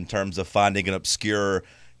board in terms of finding an obscure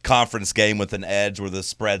conference game with an edge where the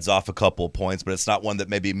spread's off a couple of points, but it's not one that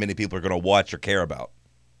maybe many people are going to watch or care about.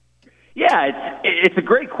 Yeah, it's a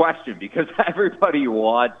great question because everybody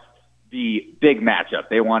wants the big matchup.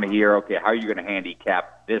 They want to hear, okay, how are you going to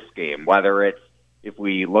handicap this game? Whether it's if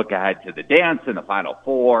we look ahead to the dance in the Final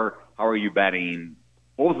Four, how are you betting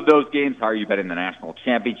both of those games? How are you betting the national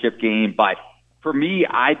championship game? But for me,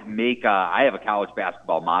 I have a college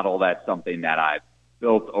basketball model. That's something that I've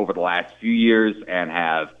built over the last few years and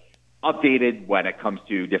have updated when it comes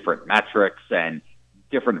to different metrics and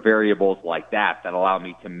different variables like that allow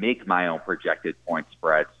me to make my own projected point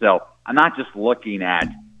spread. So I'm not just looking at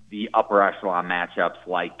the upper echelon matchups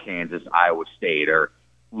like Kansas, Iowa State, or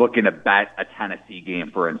looking to bet a Tennessee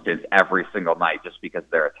game, for instance, every single night just because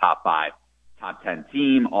they're a top 5, top 10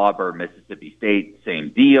 team. Auburn, Mississippi State,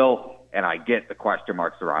 same deal. And I get the question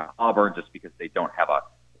marks around Auburn just because they don't have a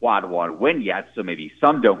quad 1 win yet. So maybe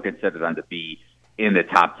some don't consider them to be in the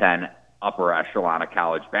top 10 upper echelon of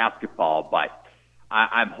college basketball. But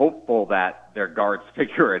I'm hopeful that their guards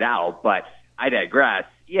figure it out, but I digress.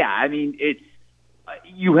 Yeah, I mean,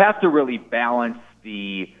 you have to really balance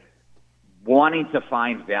the wanting to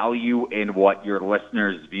find value in what your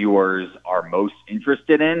listeners, viewers are most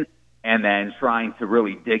interested in, and then trying to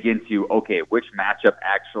really dig into, okay, which matchup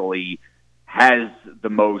actually has the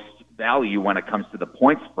most value when it comes to the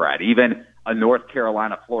point spread. Even a North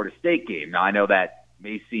Carolina-Florida State game. Now, I know that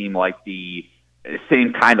may seem like the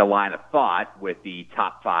same kind of line of thought with the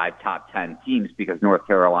top 5, top 10 teams because North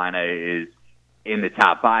Carolina is in the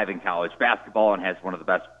top 5 in college basketball and has one of the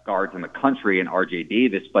best guards in the country in R.J.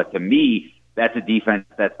 Davis. But to me, that's a defense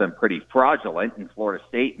that's been pretty fraudulent, and Florida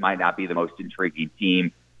State might not be the most intriguing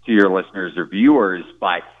team to your listeners or viewers,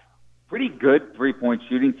 but pretty good three-point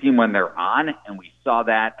shooting team when they're on, and we saw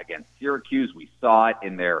that against Syracuse. We saw it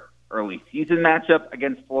in their early season matchup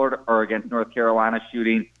against Florida or against North Carolina,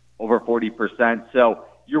 shooting over 40%. So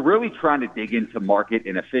you're really trying to dig into market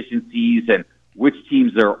inefficiencies and which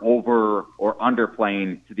teams are over or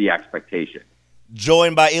underplaying to the expectation.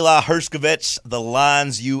 Joined by Eli Hershkovich, The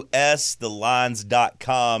Lines US,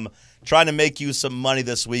 thelines.com, trying to make you some money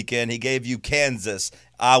this weekend. He gave you Kansas,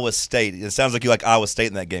 Iowa State. It sounds like you like Iowa State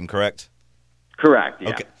in that game, correct? Correct, yeah.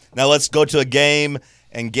 Okay. Now let's go to a game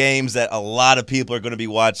and games that a lot of people are going to be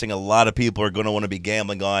watching, a lot of people are going to want to be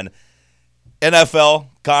gambling on. NFL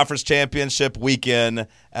Conference Championship weekend,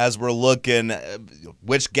 as we're looking,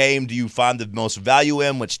 which game do you find the most value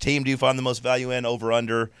in? Which team do you find the most value in? Over,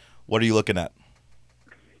 under? What are you looking at?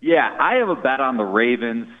 Yeah, I have a bet on the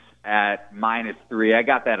Ravens at -3. I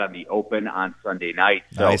got that on the open on Sunday night.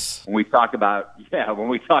 So nice. When we talk about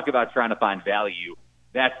trying to find value,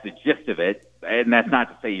 that's the gist of it. And that's not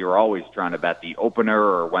to say you're always trying to bet the opener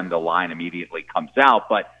or when the line immediately comes out,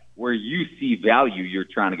 but where you see value, you're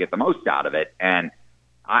trying to get the most out of it. And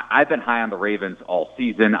I've been high on the Ravens all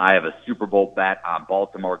season. I have a Super Bowl bet on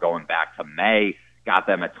Baltimore going back to May. Got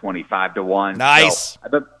them at 25-1. Nice. So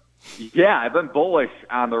I've been bullish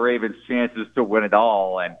on the Ravens' chances to win it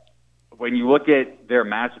all. And when you look at their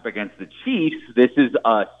matchup against the Chiefs, this is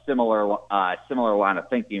a similar line of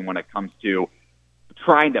thinking when it comes to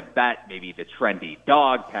trying to bet maybe the trendy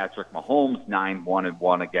dog, Patrick Mahomes,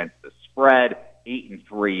 9-1-1 against the spread,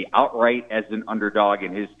 8-3 outright as an underdog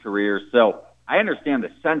in his career. So I understand the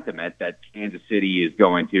sentiment that Kansas City is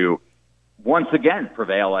going to once again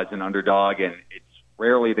prevail as an underdog, and it's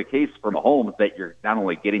rarely the case for Mahomes that you're not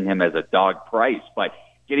only getting him as a dog price, but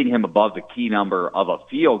getting him above the key number of a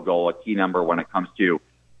field goal, a key number when it comes to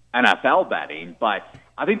NFL betting. But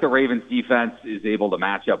I think the Ravens defense is able to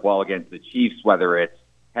match up well against the Chiefs, whether it's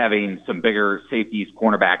having some bigger safeties,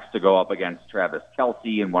 cornerbacks to go up against Travis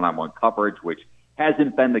Kelce in one-on-one coverage, which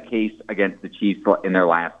hasn't been the case against the Chiefs in their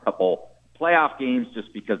last couple playoff games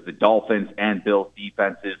just because the Dolphins and Bills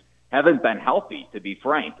defenses haven't been healthy, to be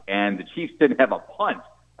frank. And the Chiefs didn't have a punt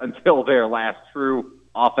until their last true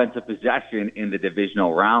offensive possession in the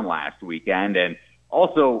divisional round last weekend. And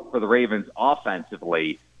also for the Ravens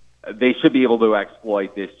offensively, they should be able to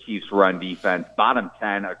exploit this Chiefs run defense, bottom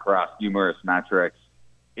 10 across numerous metrics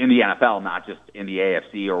in the NFL, not just in the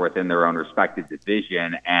AFC or within their own respective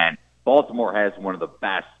division. And Baltimore has one of the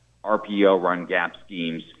best RPO run gap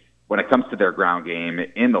schemes when it comes to their ground game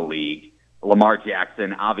in the league. Lamar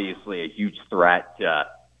Jackson, obviously a huge threat to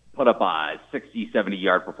put up a 60,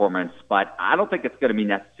 70-yard performance, but I don't think it's going to be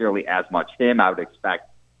necessarily as much him. I would expect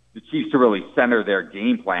the Chiefs to really center their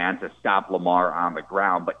game plan to stop Lamar on the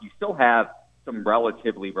ground, but you still have some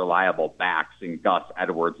relatively reliable backs in Gus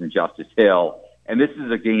Edwards and Justice Hill, and this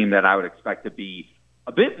is a game that I would expect to be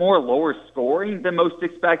a bit more lower scoring than most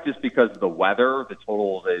expect just because of the weather. The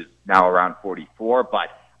total is now around 44, but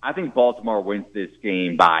I think Baltimore wins this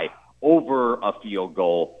game by over a field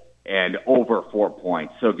goal and over 4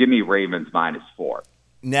 points. So give me Ravens -4.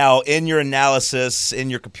 Now, in your analysis, in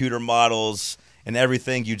your computer models, and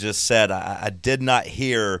everything you just said, I did not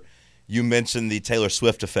hear you mention the Taylor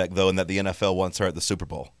Swift effect, though, and that the NFL wants her at the Super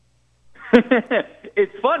Bowl.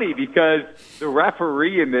 It's funny because the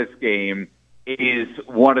referee in this game is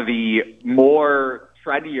one of the more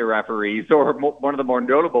trendier referees, or one of the more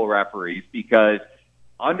notable referees, because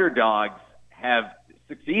underdogs have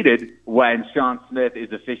succeeded when Sean Smith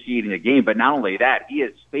is officiating a game. But not only that, he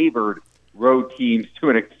has favored road teams to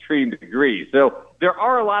an extreme degree. So there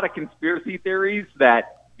are a lot of conspiracy theories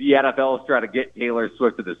that the NFL is trying to get Taylor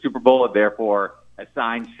Swift to the Super Bowl and therefore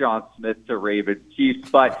assign Sean Smith to Ravens Chiefs.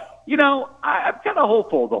 But, you know, I'm kind of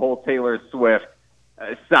hopeful the whole Taylor Swift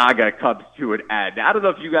saga comes to an end. I don't know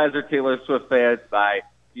if you guys are Taylor Swift fans. My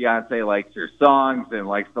fiance likes her songs and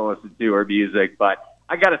likes to listen to her music, but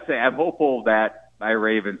I got to say, I'm hopeful that my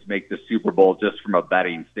Ravens make the Super Bowl just from a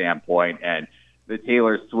betting standpoint, and the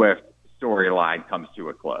Taylor Swift storyline comes to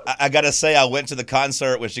a close. I got to say, I went to the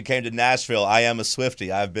concert when she came to Nashville. I am a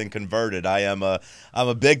Swiftie. I've been converted. I'm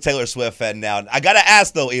a big Taylor Swift fan now. I got to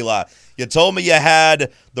ask, though, Eli, you told me you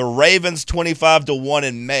had the Ravens 25-1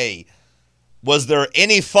 in May. Was there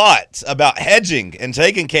any thought about hedging and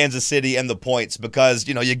taking Kansas City and the points? Because,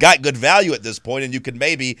 you know, you got good value at this point, and you could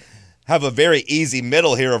maybe have a very easy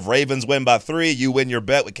middle here of Ravens win by 3, you win your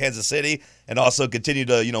bet with Kansas City, and also continue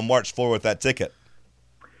to, you know, march forward with that ticket.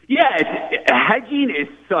 Yeah, hedging is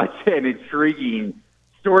such an intriguing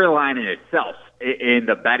storyline in itself in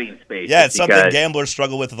the betting space. Yeah, it's something gamblers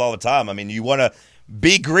struggle with all the time. I mean, you want to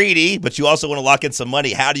be greedy, but you also want to lock in some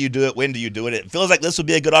money. How do you do it? When do you do it? It feels like this would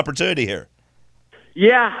be a good opportunity here.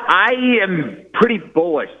 Yeah, I am pretty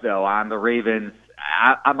bullish, though, on the Ravens,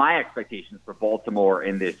 on my expectations for Baltimore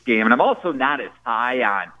in this game. And I'm also not as high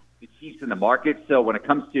on the Chiefs in the market. So when it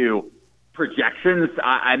comes to projections,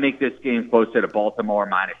 I make this game closer to Baltimore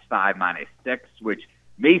 -5, -6, which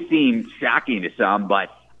may seem shocking to some, but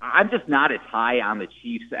I'm just not as high on the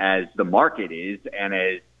Chiefs as the market is and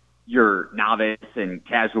as your novice and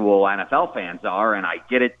casual NFL fans are. And I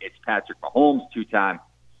get it. It's Patrick Mahomes, 2-time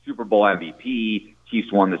Super Bowl MVP.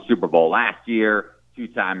 Chiefs won the Super Bowl last year,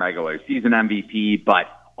 2-time regular season MVP. But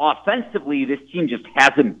offensively, this team just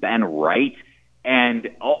hasn't been right. And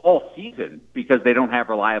all season, because they don't have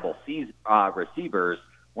reliable receivers,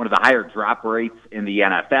 one of the higher drop rates in the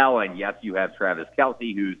NFL. And yes, you have Travis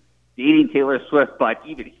Kelce, who's dating Taylor Swift, but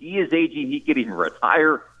even he is aging. He could even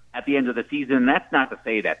retire at the end of the season. And that's not to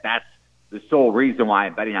say that that's the sole reason why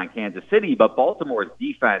I'm betting on Kansas City, but Baltimore's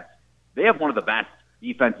defense, they have one of the best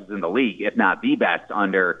defenses in the league, if not the best,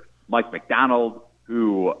 under Mike McDonald,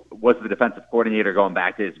 who was the defensive coordinator going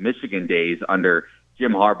back to his Michigan days under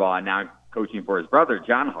Jim Harbaugh, and now coaching for his brother,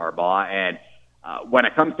 John Harbaugh. And when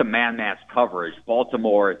it comes to man-match coverage,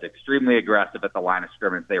 Baltimore is extremely aggressive at the line of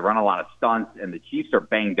scrimmage. They run a lot of stunts, and the Chiefs are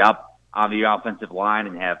banged up on the offensive line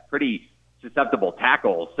and have pretty susceptible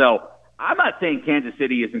tackles. So I'm not saying Kansas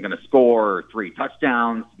City isn't going to score 3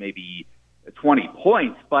 touchdowns, maybe 20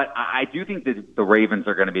 points, but I do think that the Ravens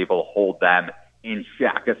are going to be able to hold them in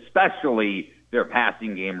check, especially their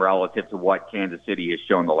passing game relative to what Kansas City has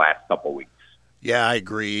shown the last couple weeks. Yeah, I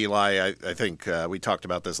agree, Eli. I think we talked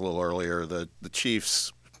about this a little earlier. The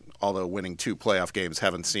Chiefs, although winning 2 playoff games,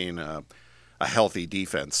 haven't seen a healthy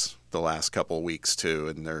defense the last couple of weeks too,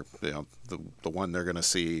 and they're the one they're going to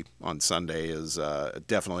see on Sunday is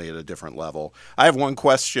definitely at a different level. I have one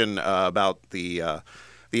question about the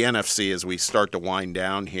NFC as we start to wind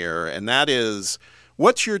down here, and that is,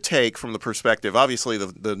 what's your take from the perspective? Obviously,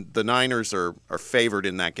 the Niners are favored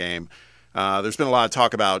in that game. There's been a lot of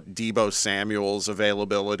talk about Deebo Samuel's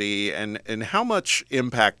availability, and how much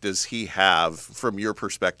impact does he have from your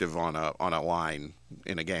perspective on a line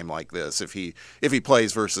in a game like this if he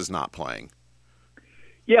plays versus not playing?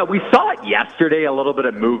 Yeah, we saw it yesterday, a little bit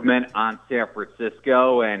of movement on San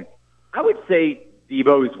Francisco, and I would say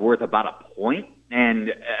Deebo is worth about a point,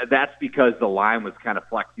 and that's because the line was kind of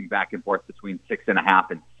flexing back and forth between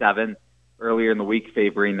 6.5 and 7 earlier in the week,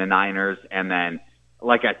 favoring the Niners, and then,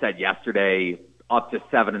 like I said yesterday, up to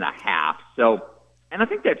 7.5. So, and I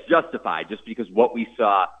think that's justified just because what we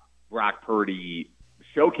saw Brock Purdy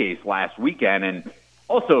showcase last weekend. And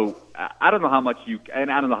also, I don't know how much you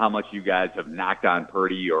guys have knocked on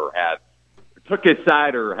Purdy or have took his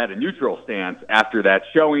side or had a neutral stance after that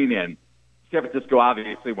showing. And San Francisco,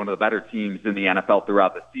 obviously one of the better teams in the NFL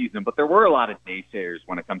throughout the season, but there were a lot of naysayers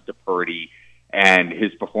when it comes to Purdy and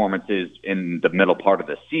his performances in the middle part of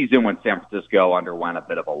the season when San Francisco underwent a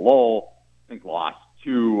bit of a lull. I think lost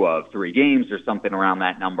 2 of 3 games or something around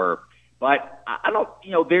that number. But I don't,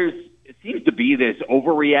 it seems to be this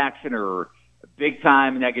overreaction or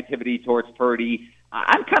big-time negativity towards Purdy.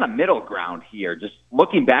 I'm kind of middle ground here. Just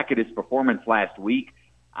looking back at his performance last week,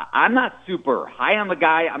 I'm not super high on the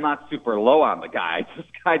guy. I'm not super low on the guy. I just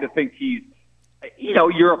kind of think he's,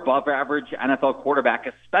 you're above average NFL quarterback,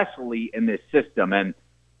 especially in this system. And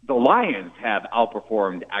the Lions have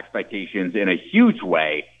outperformed expectations in a huge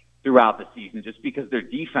way throughout the season just because their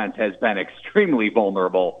defense has been extremely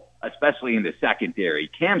vulnerable, especially in the secondary.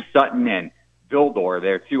 Cam Sutton and Vildor,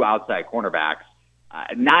 their two outside cornerbacks,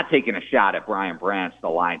 not taking a shot at Brian Branch, the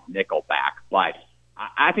Lions nickelback, but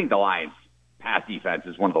I think the Lions pass defense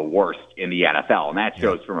is one of the worst in the NFL, and that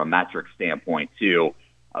shows from a metric standpoint too.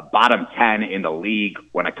 Bottom 10 in the league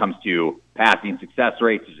when it comes to passing success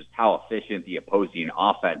rates is just how efficient the opposing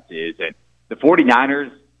offense is. And the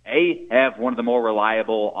 49ers, have one of the more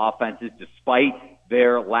reliable offenses despite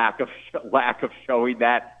their lack of showing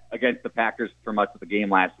that against the Packers for much of the game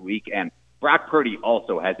last week. And Brock Purdy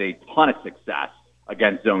also has a ton of success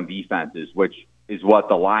against zone defenses, which is what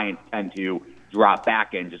the Lions tend to drop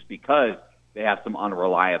back in just because they have some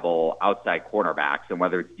unreliable outside cornerbacks. And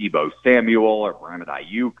whether it's Deebo Samuel or Brandon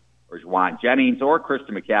Ayuk or Juwan Jennings or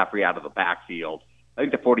Christian McCaffrey out of the backfield, I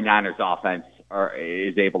think the 49ers offense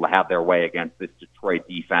is able to have their way against this Detroit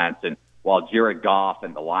defense. And while Jared Goff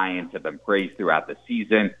and the Lions have been praised throughout the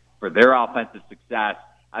season for their offensive success,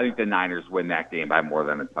 I think the Niners win that game by more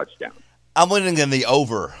than a touchdown. I'm leaning in the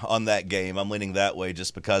over on that game. I'm leaning that way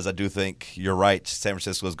just because I do think you're right. San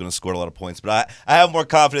Francisco is going to score a lot of points. But I have more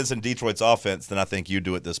confidence in Detroit's offense than I think you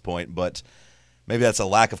do at this point. But maybe that's a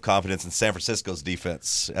lack of confidence in San Francisco's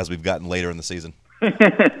defense as we've gotten later in the season.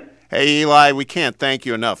 Hey, Eli, we can't thank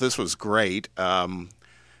you enough. This was great.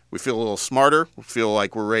 We feel a little smarter. We feel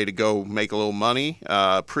like we're ready to go make a little money.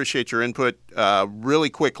 Appreciate your input. Really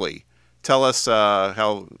quickly, tell us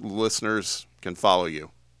how listeners can follow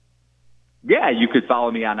you. Yeah, you could follow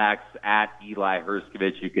me on X at Eli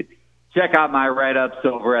Herskovich. You could check out my write-ups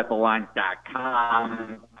over at thelines.com.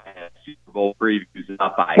 I have Super Bowl previews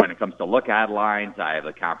up. When it comes to look-ahead lines, I have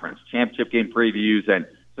the conference championship game previews and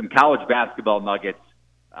some college basketball nuggets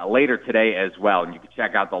later today as well. And you can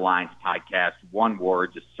check out the Lines podcast. One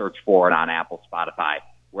word, just search for it on Apple, Spotify,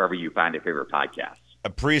 wherever you find your favorite podcasts.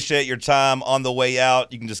 Appreciate your time on the way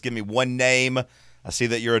out. You can just give me one name. I see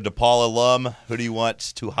that you're a DePaul alum. Who do you want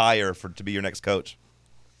to hire to be your next coach?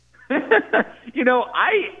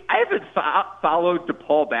 I haven't followed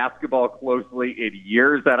DePaul basketball closely in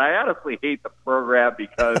years, and I honestly hate the program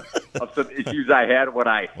because of some issues I had when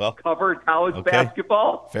I covered college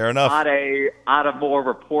basketball. Fair enough. On a more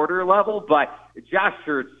reporter level, but Josh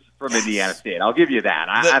Heupel from Indiana State, I'll give you that.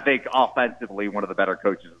 I think offensively one of the better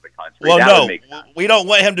coaches in the country. Well, we don't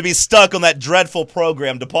want him to be stuck on that dreadful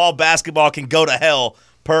program. DePaul basketball can go to hell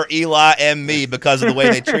per Eli and me because of the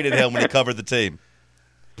way they treated him when he covered the team.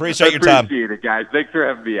 Appreciate your time. Appreciate it, guys. Thanks for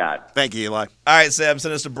having me on. Thank you, Eli. All right, Sam,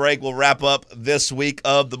 send us a break. We'll wrap up this week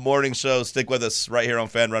of the morning show. Stick with us right here on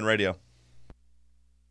Fan Run Radio.